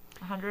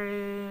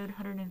 100,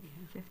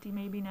 150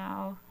 maybe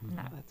now.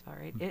 No. That's all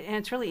right. And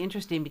it's really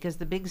interesting because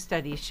the big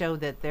studies show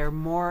that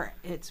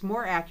it's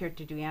more accurate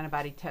to do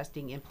antibody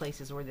testing in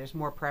places where there's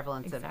more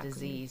prevalence of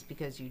disease,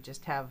 because you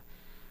just have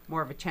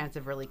more of a chance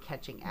of really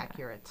catching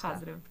accurate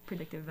positive stuff.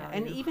 Predictive value.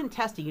 And even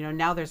testing,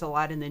 now there's a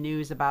lot in the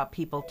news about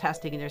people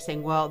testing, and they're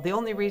saying, well, the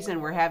only reason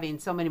we're having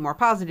so many more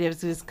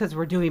positives is because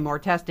we're doing more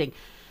testing.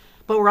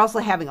 But we're also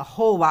having a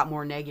whole lot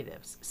more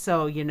negatives.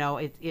 So,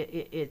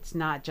 it's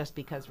not just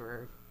because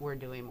we're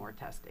doing more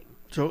testing.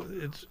 So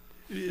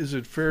is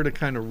it fair to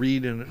kind of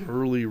read an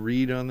early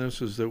read on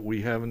this, is that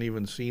we haven't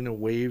even seen a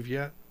wave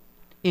yet?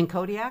 In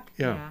Kodiak?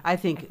 Yeah. I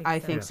think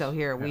so so.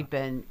 here. Yeah. We've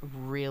been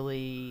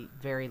really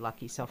very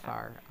lucky so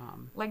far.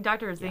 Like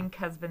Dr. Zink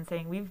has been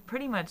saying, we've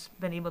pretty much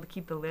been able to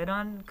keep the lid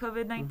on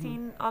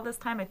COVID-19 all this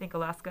time. I think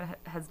Alaska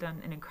has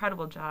done an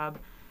incredible job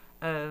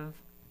of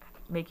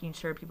making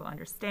sure people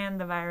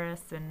understand the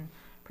virus and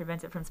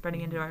prevent it from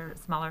spreading into our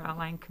smaller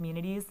outlying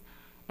communities.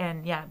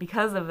 And yeah,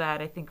 because of that,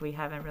 I think we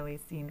haven't really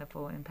seen the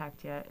full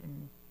impact yet.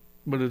 And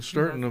But it's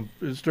starting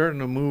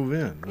to move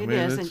in. It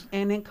is,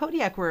 and in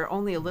Kodiak, we're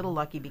only a little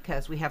lucky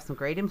because we have some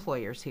great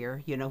employers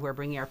here, who are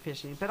bringing our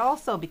fishing, but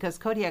also because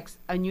Kodiak's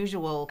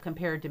unusual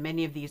compared to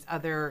many of these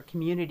other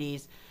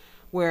communities,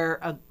 where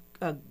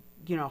a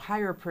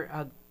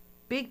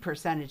big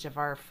percentage of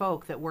our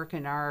folk that work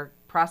in our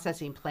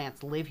processing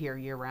plants live here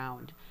year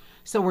round.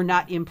 So we're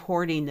not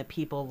importing the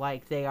people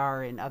like they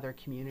are in other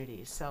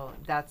communities. So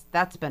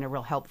that's been a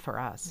real help for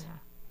us. yeah.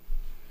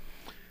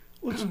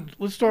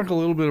 Let's talk a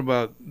little bit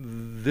about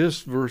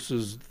this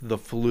versus the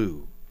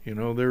flu.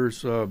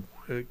 There's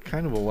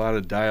kind of a lot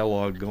of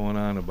dialogue going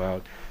on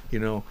about,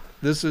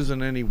 this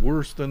isn't any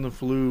worse than the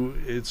flu.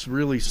 It's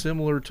really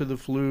similar to the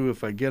flu.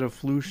 If I get a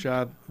flu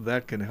shot,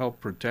 that can help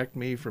protect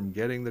me from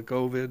getting the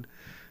COVID.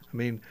 I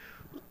mean,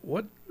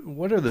 what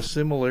are the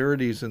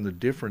similarities and the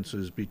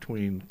differences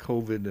between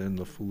COVID and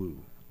the flu?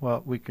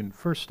 Well, we can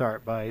first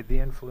start by the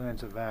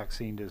influenza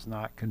vaccine does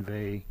not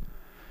convey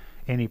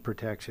any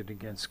protection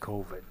against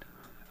COVID.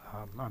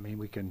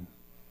 We can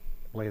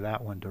lay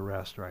that one to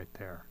rest right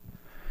there.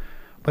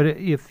 But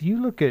if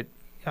you look at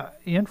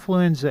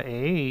influenza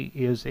A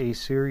is a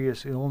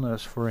serious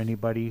illness for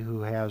anybody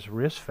who has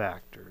risk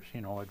factors,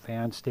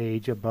 advanced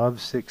age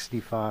above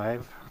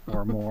 65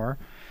 or more,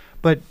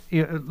 but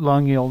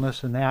lung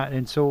illness and that.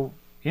 And so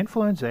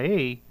influenza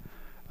A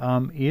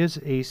is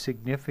a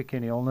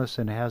significant illness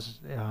and has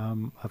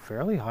a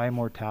fairly high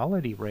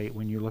mortality rate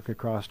when you look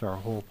across our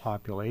whole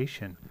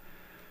population.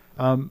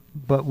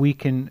 But we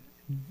can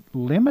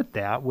limit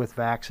that with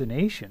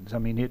vaccinations.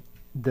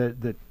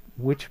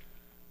 Which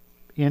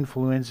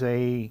influenza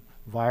A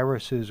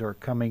viruses are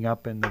coming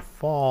up in the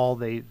fall.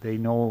 They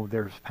know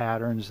there's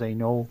patterns. They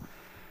know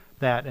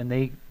that,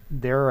 and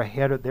they're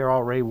ahead. They're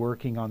already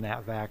working on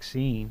that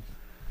vaccine.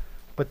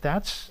 But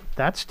that's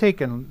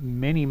taken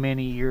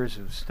many years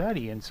of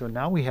study, and so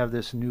now we have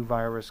this new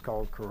virus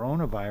called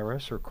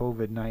coronavirus or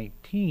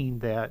COVID-19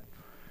 that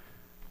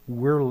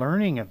we're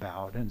learning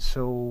about, and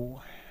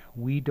so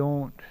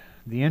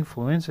the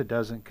influenza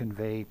doesn't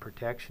convey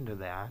protection to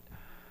that.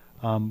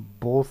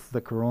 Both the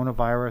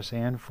coronavirus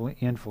and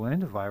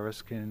influenza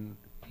virus can,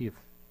 if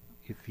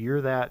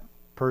you're that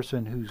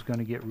person who's going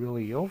to get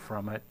really ill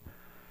from it,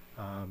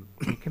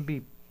 it can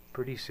be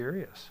pretty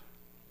serious.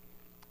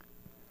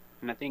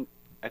 And I think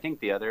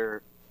the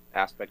other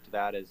aspect to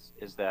that is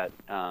that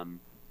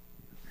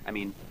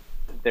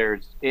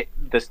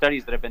the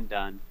studies that have been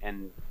done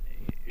and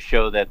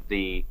show that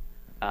the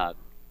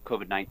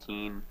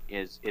COVID-19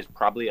 is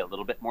probably a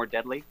little bit more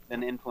deadly than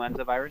the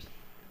influenza virus,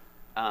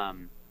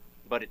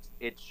 but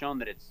it's shown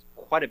that it's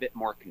quite a bit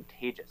more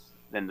contagious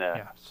than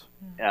the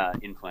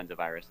influenza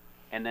virus.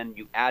 And then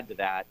you add to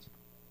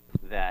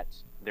that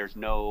there's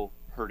no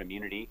herd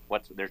immunity.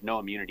 There's no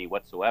immunity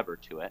whatsoever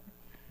to it.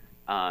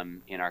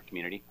 In our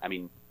community.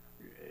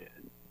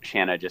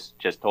 Shana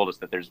just told us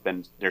that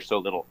there's so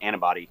little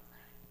antibody,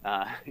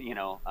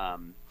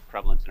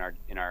 prevalence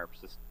in our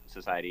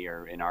society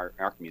or in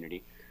our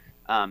community.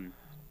 And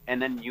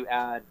then you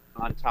add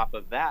on top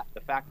of that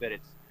the fact that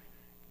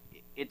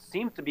it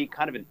seems to be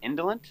kind of an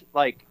indolent.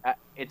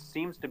 It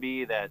seems to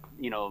be that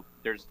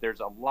there's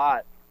a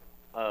lot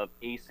of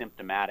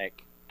asymptomatic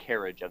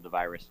carriage of the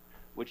virus,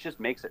 which just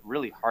makes it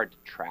really hard to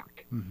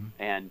track. Mm-hmm.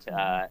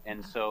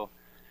 And so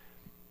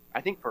I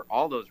think for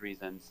all those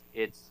reasons,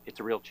 it's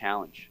a real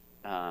challenge.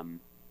 Yeah,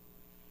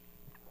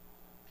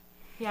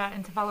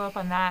 and to follow up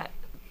on that,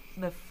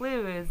 the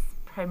flu is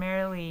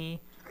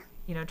primarily,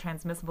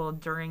 transmissible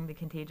during the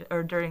contagion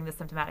or during the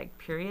symptomatic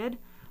period,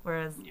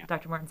 whereas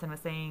Dr. Mortenson was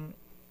saying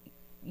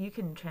you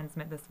can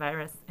transmit this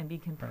virus and be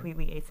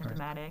completely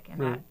asymptomatic,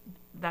 and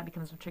that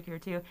becomes trickier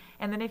too.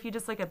 And then if you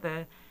just look at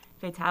the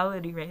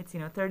fatality rates,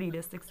 30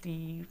 to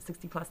 60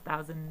 plus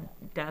thousand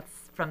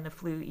deaths from the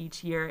flu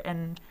each year,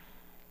 and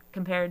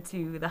compared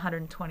to the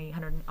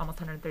almost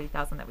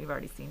 130,000 that we've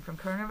already seen from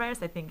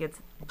coronavirus, I think it's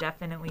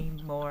definitely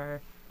more,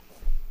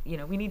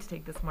 we need to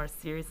take this more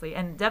seriously.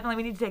 And definitely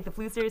we need to take the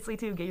flu seriously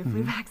too. Get your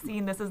flu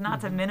vaccine. This is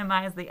not to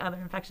minimize the other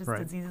infectious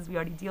diseases we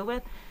already deal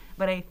with.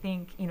 But I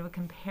think,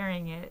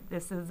 comparing it,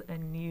 this is a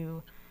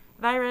new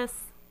virus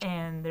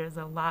and there's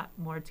a lot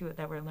more to it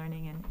that we're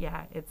learning. And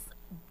it's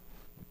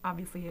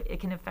obviously it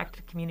can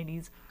affect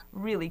communities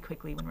really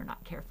quickly when we're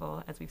not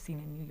careful, as we've seen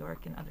in New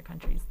York and other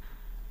countries.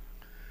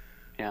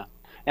 Yeah,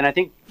 and I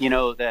think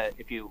that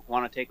if you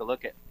want to take a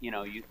look at you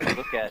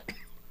look at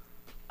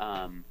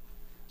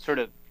sort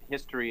of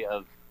history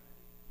of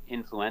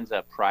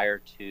influenza prior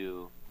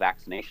to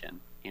vaccination.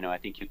 I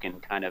think you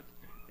can kind of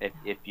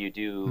if you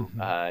do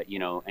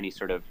any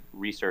sort of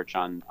research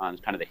on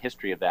kind of the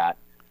history of that,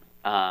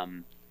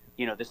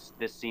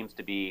 this seems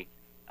to be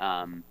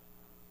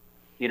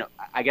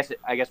I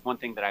guess one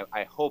thing that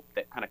I hope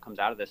that kind of comes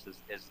out of this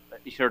is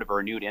sort of a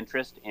renewed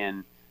interest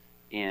in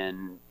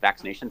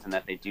vaccinations and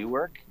that they do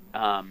work.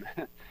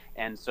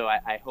 And so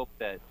I hope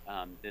that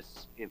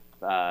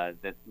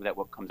that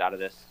what comes out of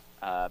this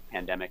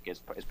pandemic is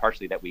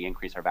partially that we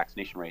increase our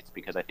vaccination rates,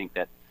 because I think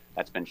that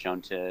that's been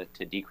shown to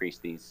decrease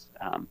these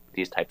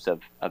types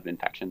of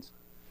infections.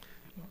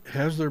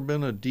 Has there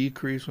been a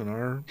decrease in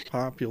our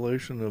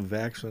population of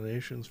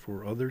vaccinations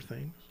for other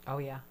things? Oh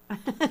yeah.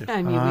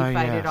 I mean, we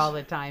fight it yes. all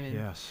the time, and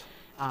Yes.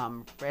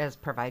 as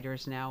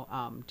providers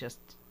now, just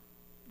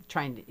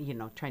trying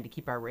to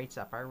keep our rates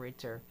up. Our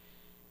rates are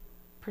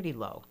pretty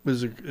low.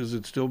 Is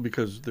it still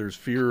because there's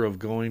fear of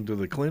going to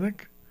the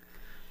clinic?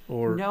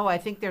 Or No, I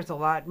think there's a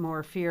lot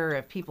more fear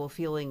of people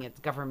feeling it's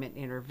government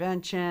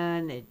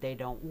intervention, they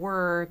don't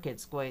work,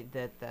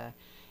 that the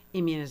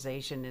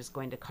immunization is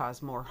going to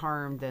cause more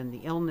harm than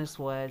the illness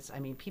was. I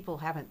mean, people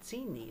haven't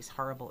seen these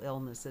horrible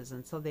illnesses,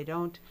 and so they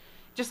don't.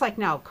 Just like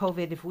now,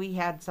 COVID. If we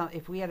had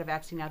a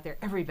vaccine out there,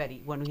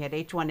 everybody, when we had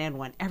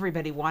H1N1,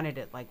 everybody wanted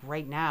it, like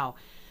right now.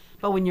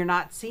 But when you're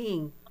not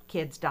seeing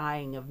kids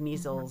dying of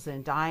measles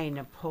and dying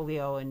of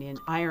polio and in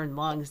iron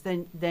lungs,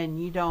 then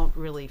you don't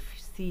really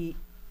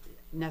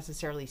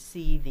necessarily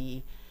see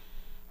the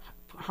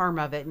harm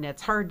of it, and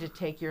it's hard to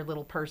take your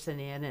little person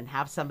in and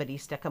have somebody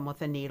stick them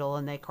with a needle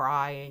and they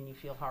cry and you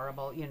feel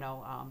horrible,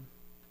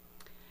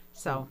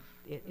 so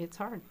it's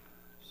hard.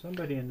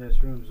 Somebody in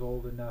this room's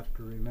old enough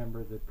to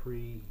remember the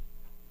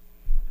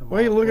why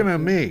are you looking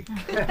at me?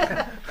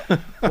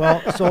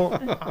 Well, so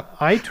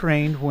I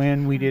trained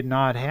when we did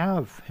not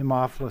have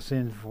Haemophilus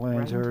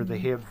influenza or the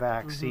Hib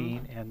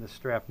vaccine and the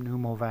strep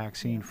pneumo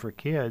vaccine for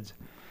kids,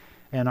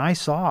 and I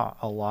saw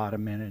a lot of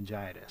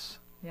meningitis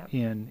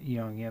in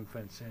young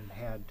infants and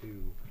had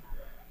to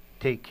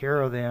take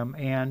care of them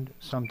and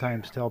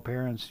sometimes tell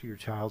parents your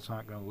child's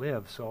not going to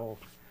live. So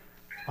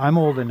I'm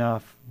old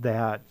enough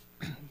that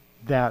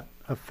that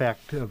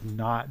effect of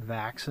not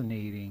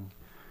vaccinating,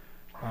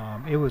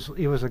 it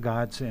was a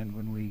godsend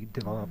when we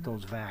developed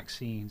those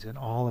vaccines, and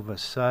all of a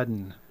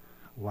sudden,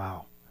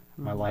 wow,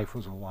 my life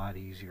was a lot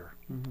easier.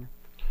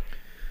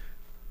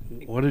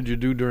 What did you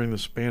do during the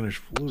Spanish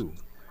flu?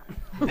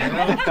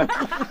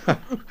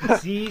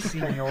 Si,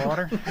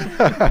 senor.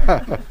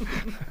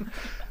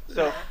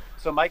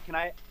 So Mike, can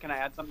I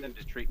add something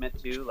to treatment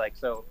too? Like,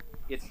 so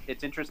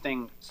it's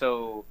interesting.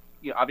 So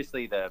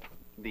obviously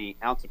the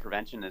ounce of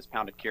prevention is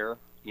pound of cure.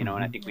 And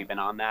I think we've been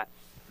on that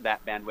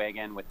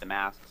bandwagon with the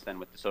masks and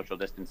with the social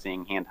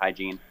distancing, hand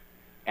hygiene,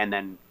 and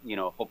then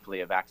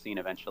hopefully a vaccine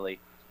eventually.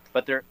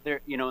 But there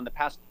in the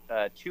past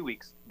 2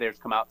 weeks, there's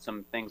come out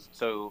some things.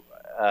 So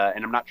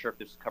and I'm not sure if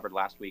this was covered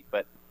last week,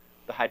 but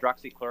the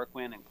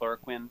hydroxychloroquine and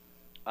chloroquine,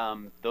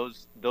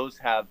 those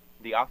have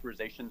the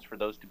authorizations for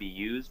those to be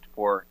used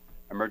for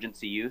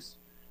emergency use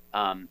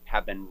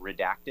have been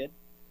redacted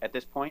at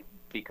this point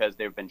because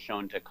they've been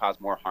shown to cause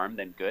more harm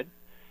than good.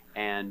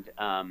 And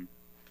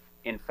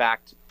in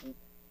fact,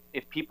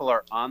 if people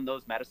are on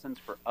those medicines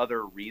for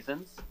other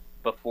reasons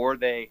before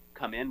they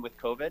come in with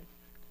COVID,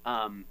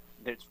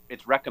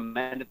 it's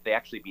recommended they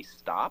actually be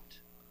stopped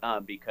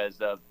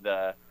because of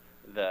the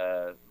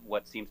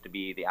what seems to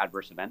be the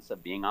adverse events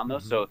of being on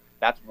those. So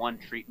that's one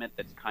treatment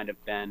that's kind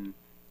of been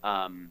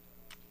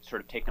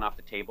sort of taken off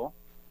the table.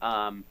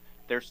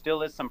 There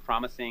still is some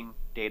promising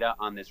data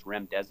on this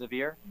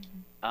remdesivir,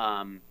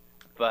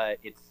 but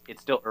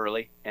it's still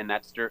early, and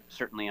that's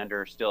certainly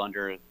still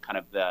under kind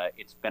of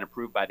it's been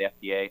approved by the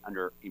FDA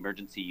under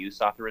emergency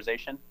use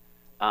authorization.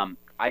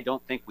 I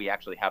don't think we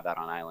actually have that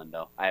on island,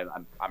 though.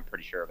 I'm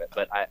pretty sure of it,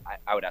 but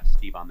I would ask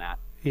Steve on that.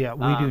 Yeah,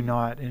 we do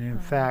not, and in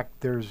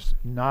fact, there's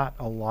not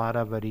a lot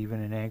of it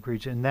even in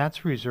Anchorage, and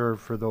that's reserved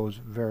for those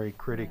very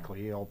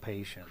critically ill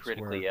patients.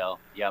 Critically ill,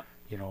 yep.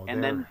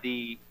 And then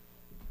they're-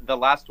 the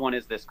last one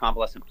is this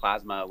convalescent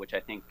plasma, which I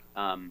think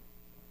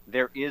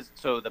there is.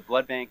 So the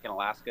blood bank in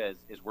Alaska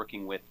is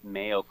working with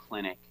Mayo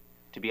Clinic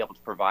to be able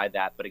to provide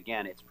that, but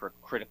again, it's for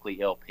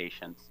critically ill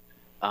patients.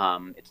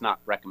 It's not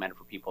recommended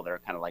for people that are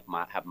kind of like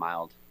have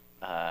mild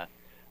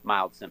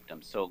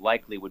symptoms. So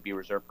likely would be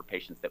reserved for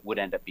patients that would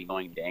end up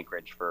going to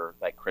Anchorage for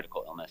like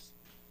critical illness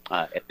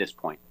at this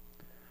point.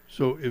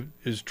 So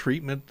is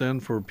treatment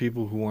then for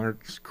people who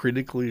aren't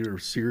critically or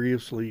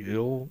seriously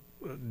ill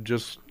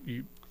just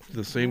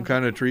the same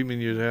kind of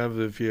treatment you'd have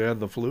if you had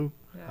the flu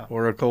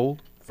or a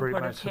cold? Pretty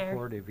Supportive much care.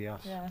 supportive,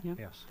 yes. Yeah.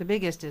 Yes. The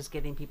biggest is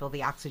getting people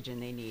the oxygen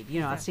they need.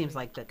 It seems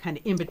like the kind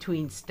of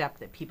in-between step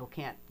that people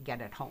can't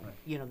get at home,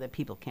 that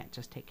people can't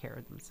just take care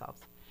of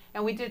themselves.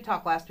 And we did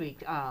talk last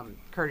week,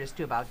 Curtis,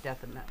 too, about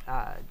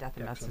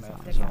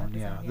dexamethasone.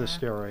 Yeah, the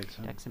steroids.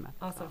 Dexamethasone.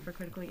 Also for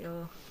critically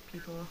ill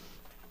people.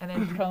 And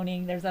then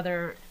proning, there's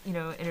other,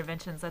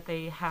 interventions that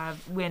they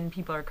have when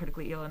people are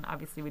critically ill, and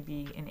obviously would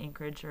be in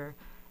Anchorage or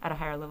at a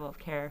higher level of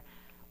care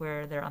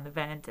where they're on the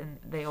vent, and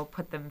they'll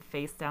put them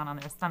face down on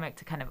their stomach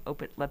to kind of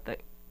let the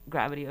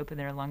gravity open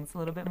their lungs a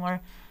little bit more.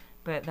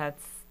 But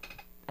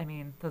I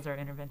mean, those are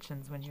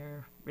interventions when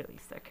you're really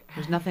sick.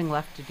 There's nothing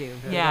left to do.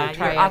 Yeah,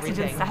 try your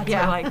oxygen everything. stats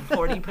Yeah. are like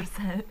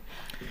 40%.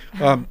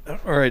 All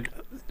right.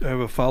 I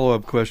have a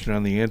follow-up question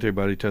on the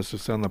antibody test.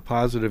 It's on the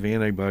positive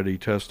antibody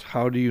test.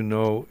 How do you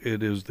know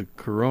it is the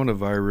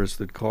coronavirus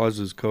that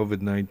causes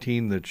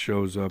COVID-19 that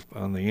shows up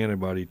on the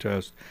antibody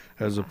test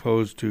as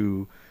opposed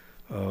to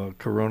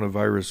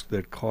coronavirus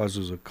that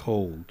causes a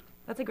cold?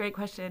 That's a great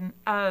question.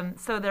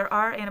 So there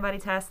are antibody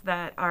tests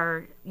that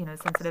are,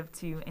 sensitive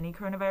to any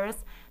coronavirus.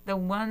 The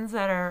ones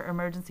that are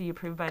emergency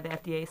approved by the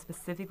FDA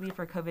specifically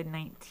for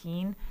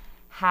COVID-19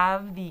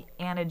 have the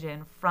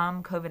antigen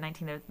from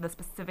COVID-19, the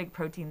specific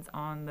proteins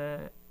on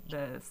the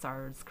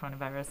SARS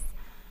coronavirus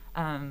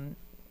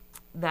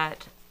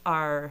that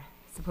are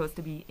supposed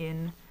to be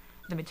in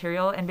the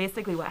material. And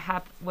basically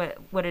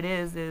what it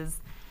is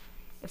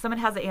if someone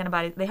has the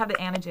antibody, they have the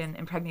antigen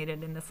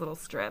impregnated in this little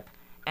strip.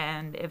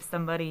 And if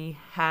somebody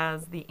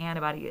has the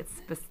antibody,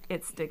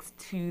 it sticks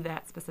to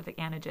that specific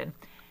antigen.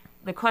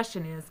 The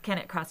question is, can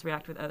it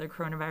cross-react with other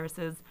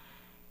coronaviruses?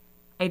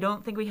 I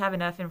don't think we have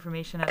enough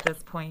information at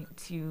this point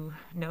to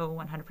know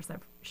 100%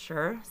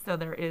 sure. So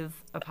there is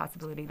a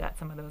possibility that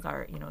some of those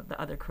are,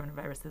 the other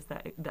coronaviruses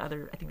I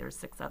think there's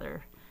 6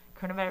 other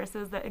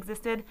coronaviruses that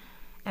existed.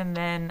 And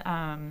then,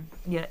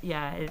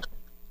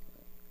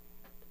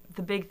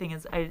 the big thing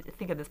is, I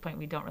think at this point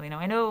we don't really know.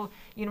 I know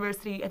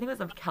University, I think it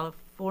was of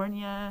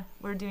California,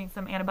 were doing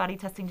some antibody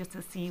testing just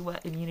to see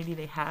what immunity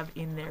they have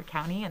in their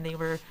county, and they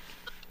were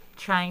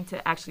trying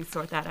to actually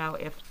sort that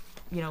out if,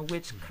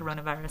 which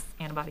coronavirus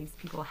antibodies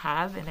people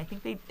have, and I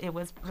think it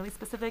was really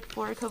specific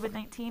for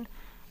COVID-19.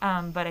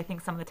 But I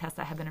think some of the tests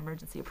that have been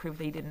emergency approved,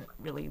 they didn't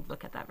really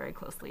look at that very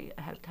closely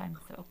ahead of time.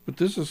 So,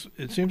 but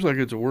it seems like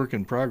it's a work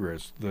in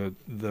progress.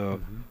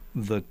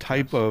 The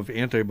type of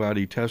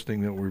antibody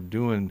testing that we're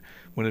doing,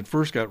 when it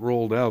first got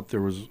rolled out,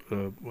 there was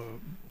a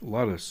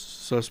lot of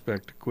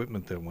suspect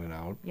equipment that went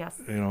out. Yes,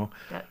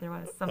 that there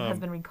was. Some has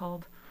been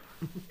recalled.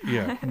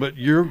 Yeah, but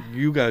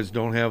you guys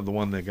don't have the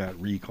one that got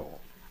recalled.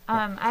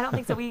 I don't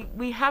think so.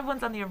 We have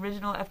ones on the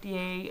original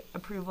FDA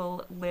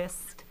approval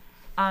list.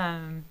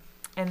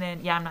 And then,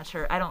 I'm not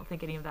sure. I don't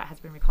think any of that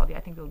has been recalled yet. I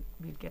think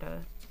we'd get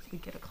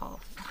a call.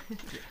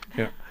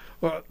 Yeah.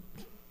 Well,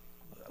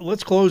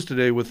 let's close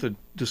today with a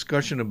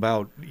discussion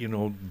about,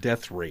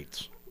 death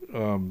rates.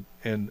 And,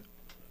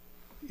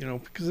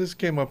 because this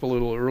came up a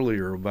little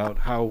earlier about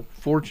how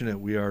fortunate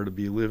we are to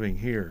be living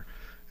here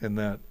and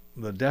that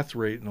the death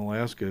rate in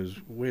Alaska is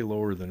way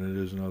lower than it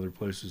is in other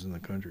places in the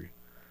country.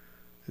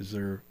 Is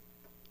there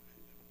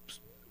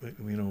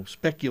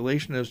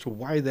speculation as to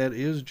why that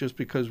is, just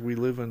because we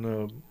live in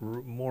a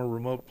more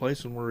remote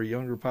place and we're a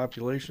younger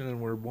population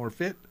and we're more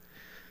fit?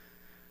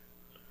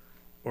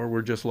 Or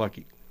we're just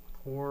lucky?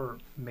 Or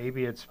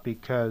maybe it's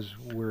because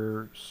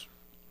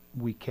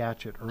we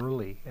catch it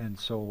early, and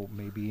so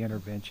maybe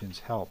interventions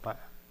help. I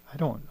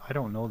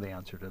don't know the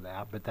answer to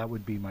that, but that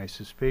would be my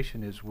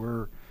suspicion, is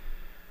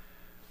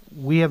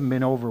we haven't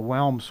been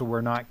overwhelmed, so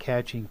we're not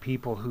catching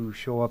people who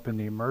show up in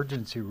the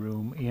emergency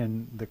room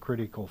in the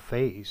critical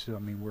phase. I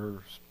mean, we're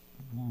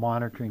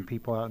monitoring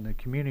people out in the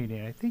community,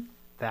 and I think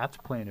that's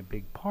playing a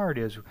big part,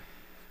 is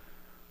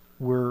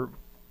we're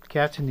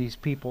catching these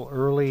people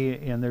early,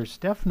 and there's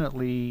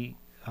definitely,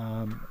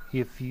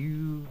 if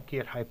you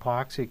get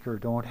hypoxic or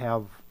don't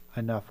have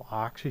enough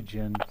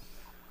oxygen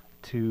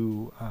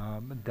to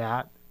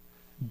that,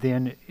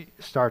 then it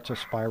starts a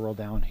spiral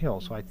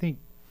downhill. So I think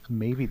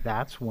maybe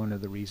that's one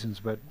of the reasons,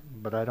 but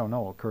I don't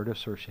know.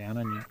 Curtis or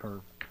Shannon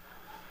or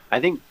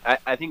I think I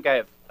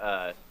have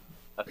a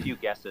few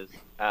guesses.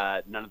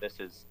 None of this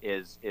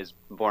is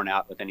borne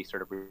out with any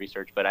sort of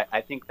research, but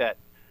I think that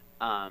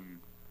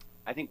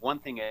I think one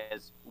thing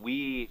is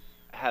we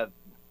have,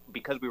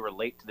 because we were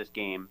late to this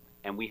game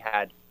and we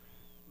had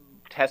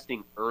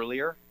testing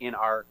earlier in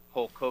our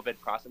whole COVID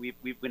process,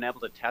 we've been able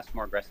to test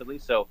more aggressively.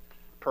 So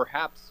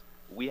perhaps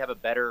we have a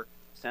better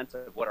sense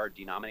of what our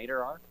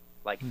denominator are,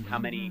 like how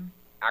many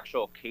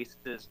actual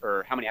cases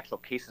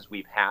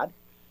we've had.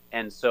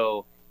 And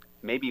so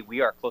maybe we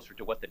are closer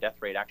to what the death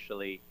rate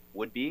actually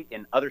would be.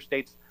 In other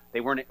states,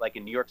 they weren't, like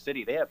in New York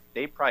City,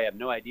 they probably have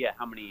no idea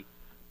how many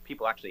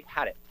people actually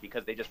had it,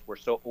 because they just were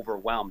so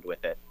overwhelmed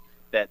with it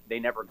that they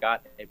never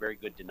got a very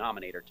good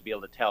denominator to be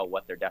able to tell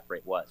what their death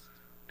rate was.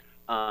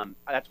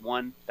 That's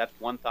one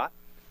thought.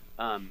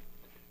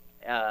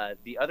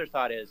 The other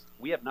thought is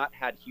we have not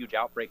had huge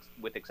outbreaks,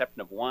 with the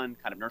exception of one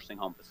kind of nursing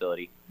home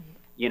facility.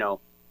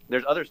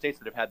 There's other states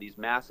that have had these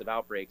massive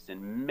outbreaks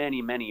in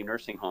many, many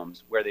nursing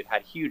homes where they've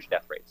had huge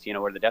death rates,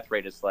 where the death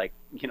rate is like,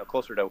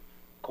 closer to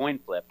coin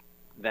flip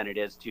than it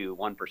is to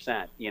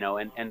 1%,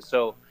 and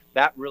so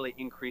that really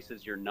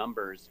increases your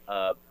numbers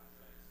of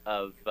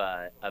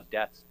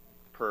deaths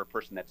per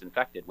person that's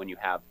infected when you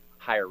have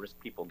higher risk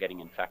people getting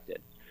infected.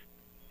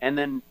 And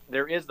then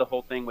there is the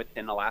whole thing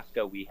within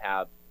Alaska, we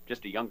have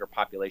just a younger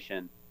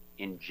population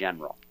in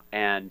general.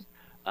 And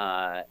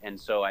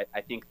so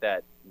I think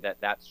that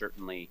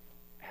certainly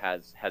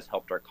has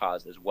helped our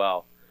cause as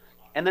well.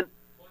 And then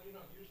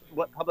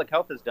what public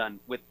health has done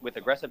with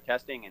aggressive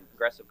testing and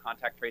aggressive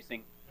contact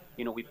tracing,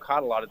 we've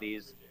caught a lot of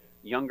these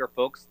younger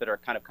folks that are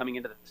kind of coming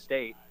into the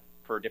state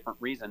for different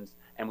reasons,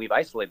 and we've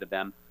isolated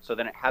them, so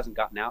then it hasn't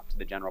gotten out to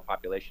the general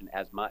population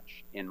as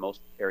much in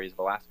most areas of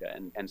Alaska.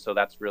 And so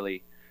that's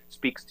really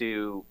speaks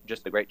to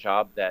just the great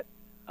job that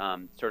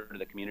sort of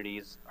the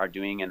communities are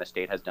doing and the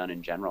state has done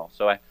in general.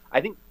 So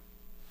I think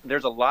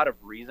there's a lot of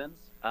reasons,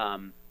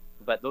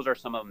 but those are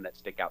some of them that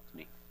stick out to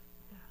me.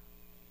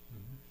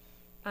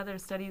 Other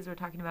studies were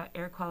talking about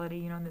air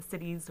quality, in the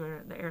cities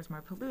where the air is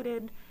more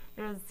polluted.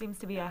 There seems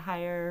to be a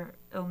higher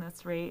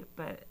illness rate,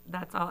 but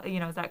that's all,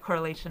 is that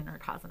correlation or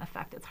cause and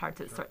effect? It's hard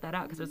to sort that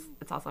out because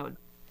it's also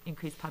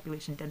increased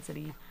population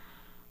density.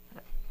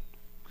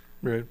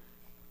 Right.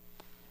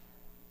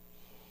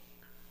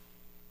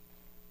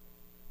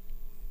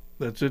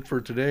 That's it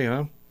for today,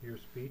 huh? You're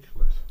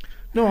speechless.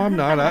 No, I'm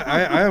not.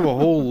 I have a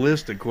whole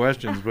list of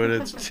questions, but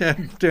it's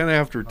 10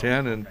 after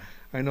 10, and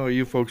I know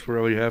you folks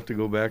probably have to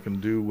go back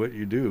and do what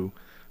you do,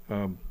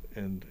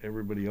 and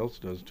everybody else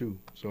does too.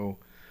 So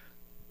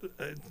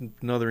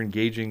another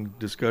engaging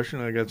discussion.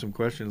 I got some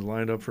questions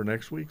lined up for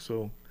next week,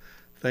 so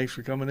thanks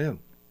for coming in.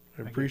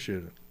 I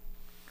appreciate it.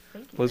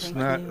 Thank you.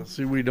 Let's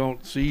we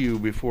don't see you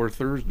before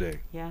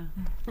Thursday. Yeah.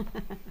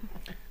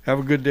 Have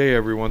a good day,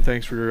 everyone.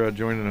 Thanks for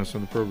joining us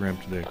on the program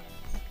today.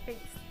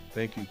 Thanks.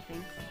 Thank you.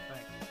 Thanks.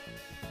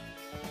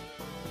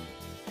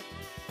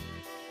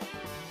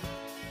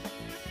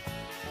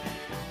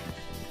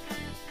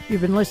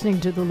 You've been listening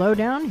to The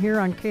Lowdown here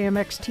on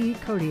KMXT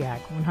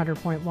Kodiak,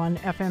 100.1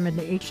 FM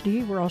into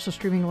HD. We're also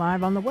streaming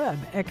live on the web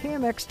at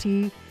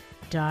kmxt.org.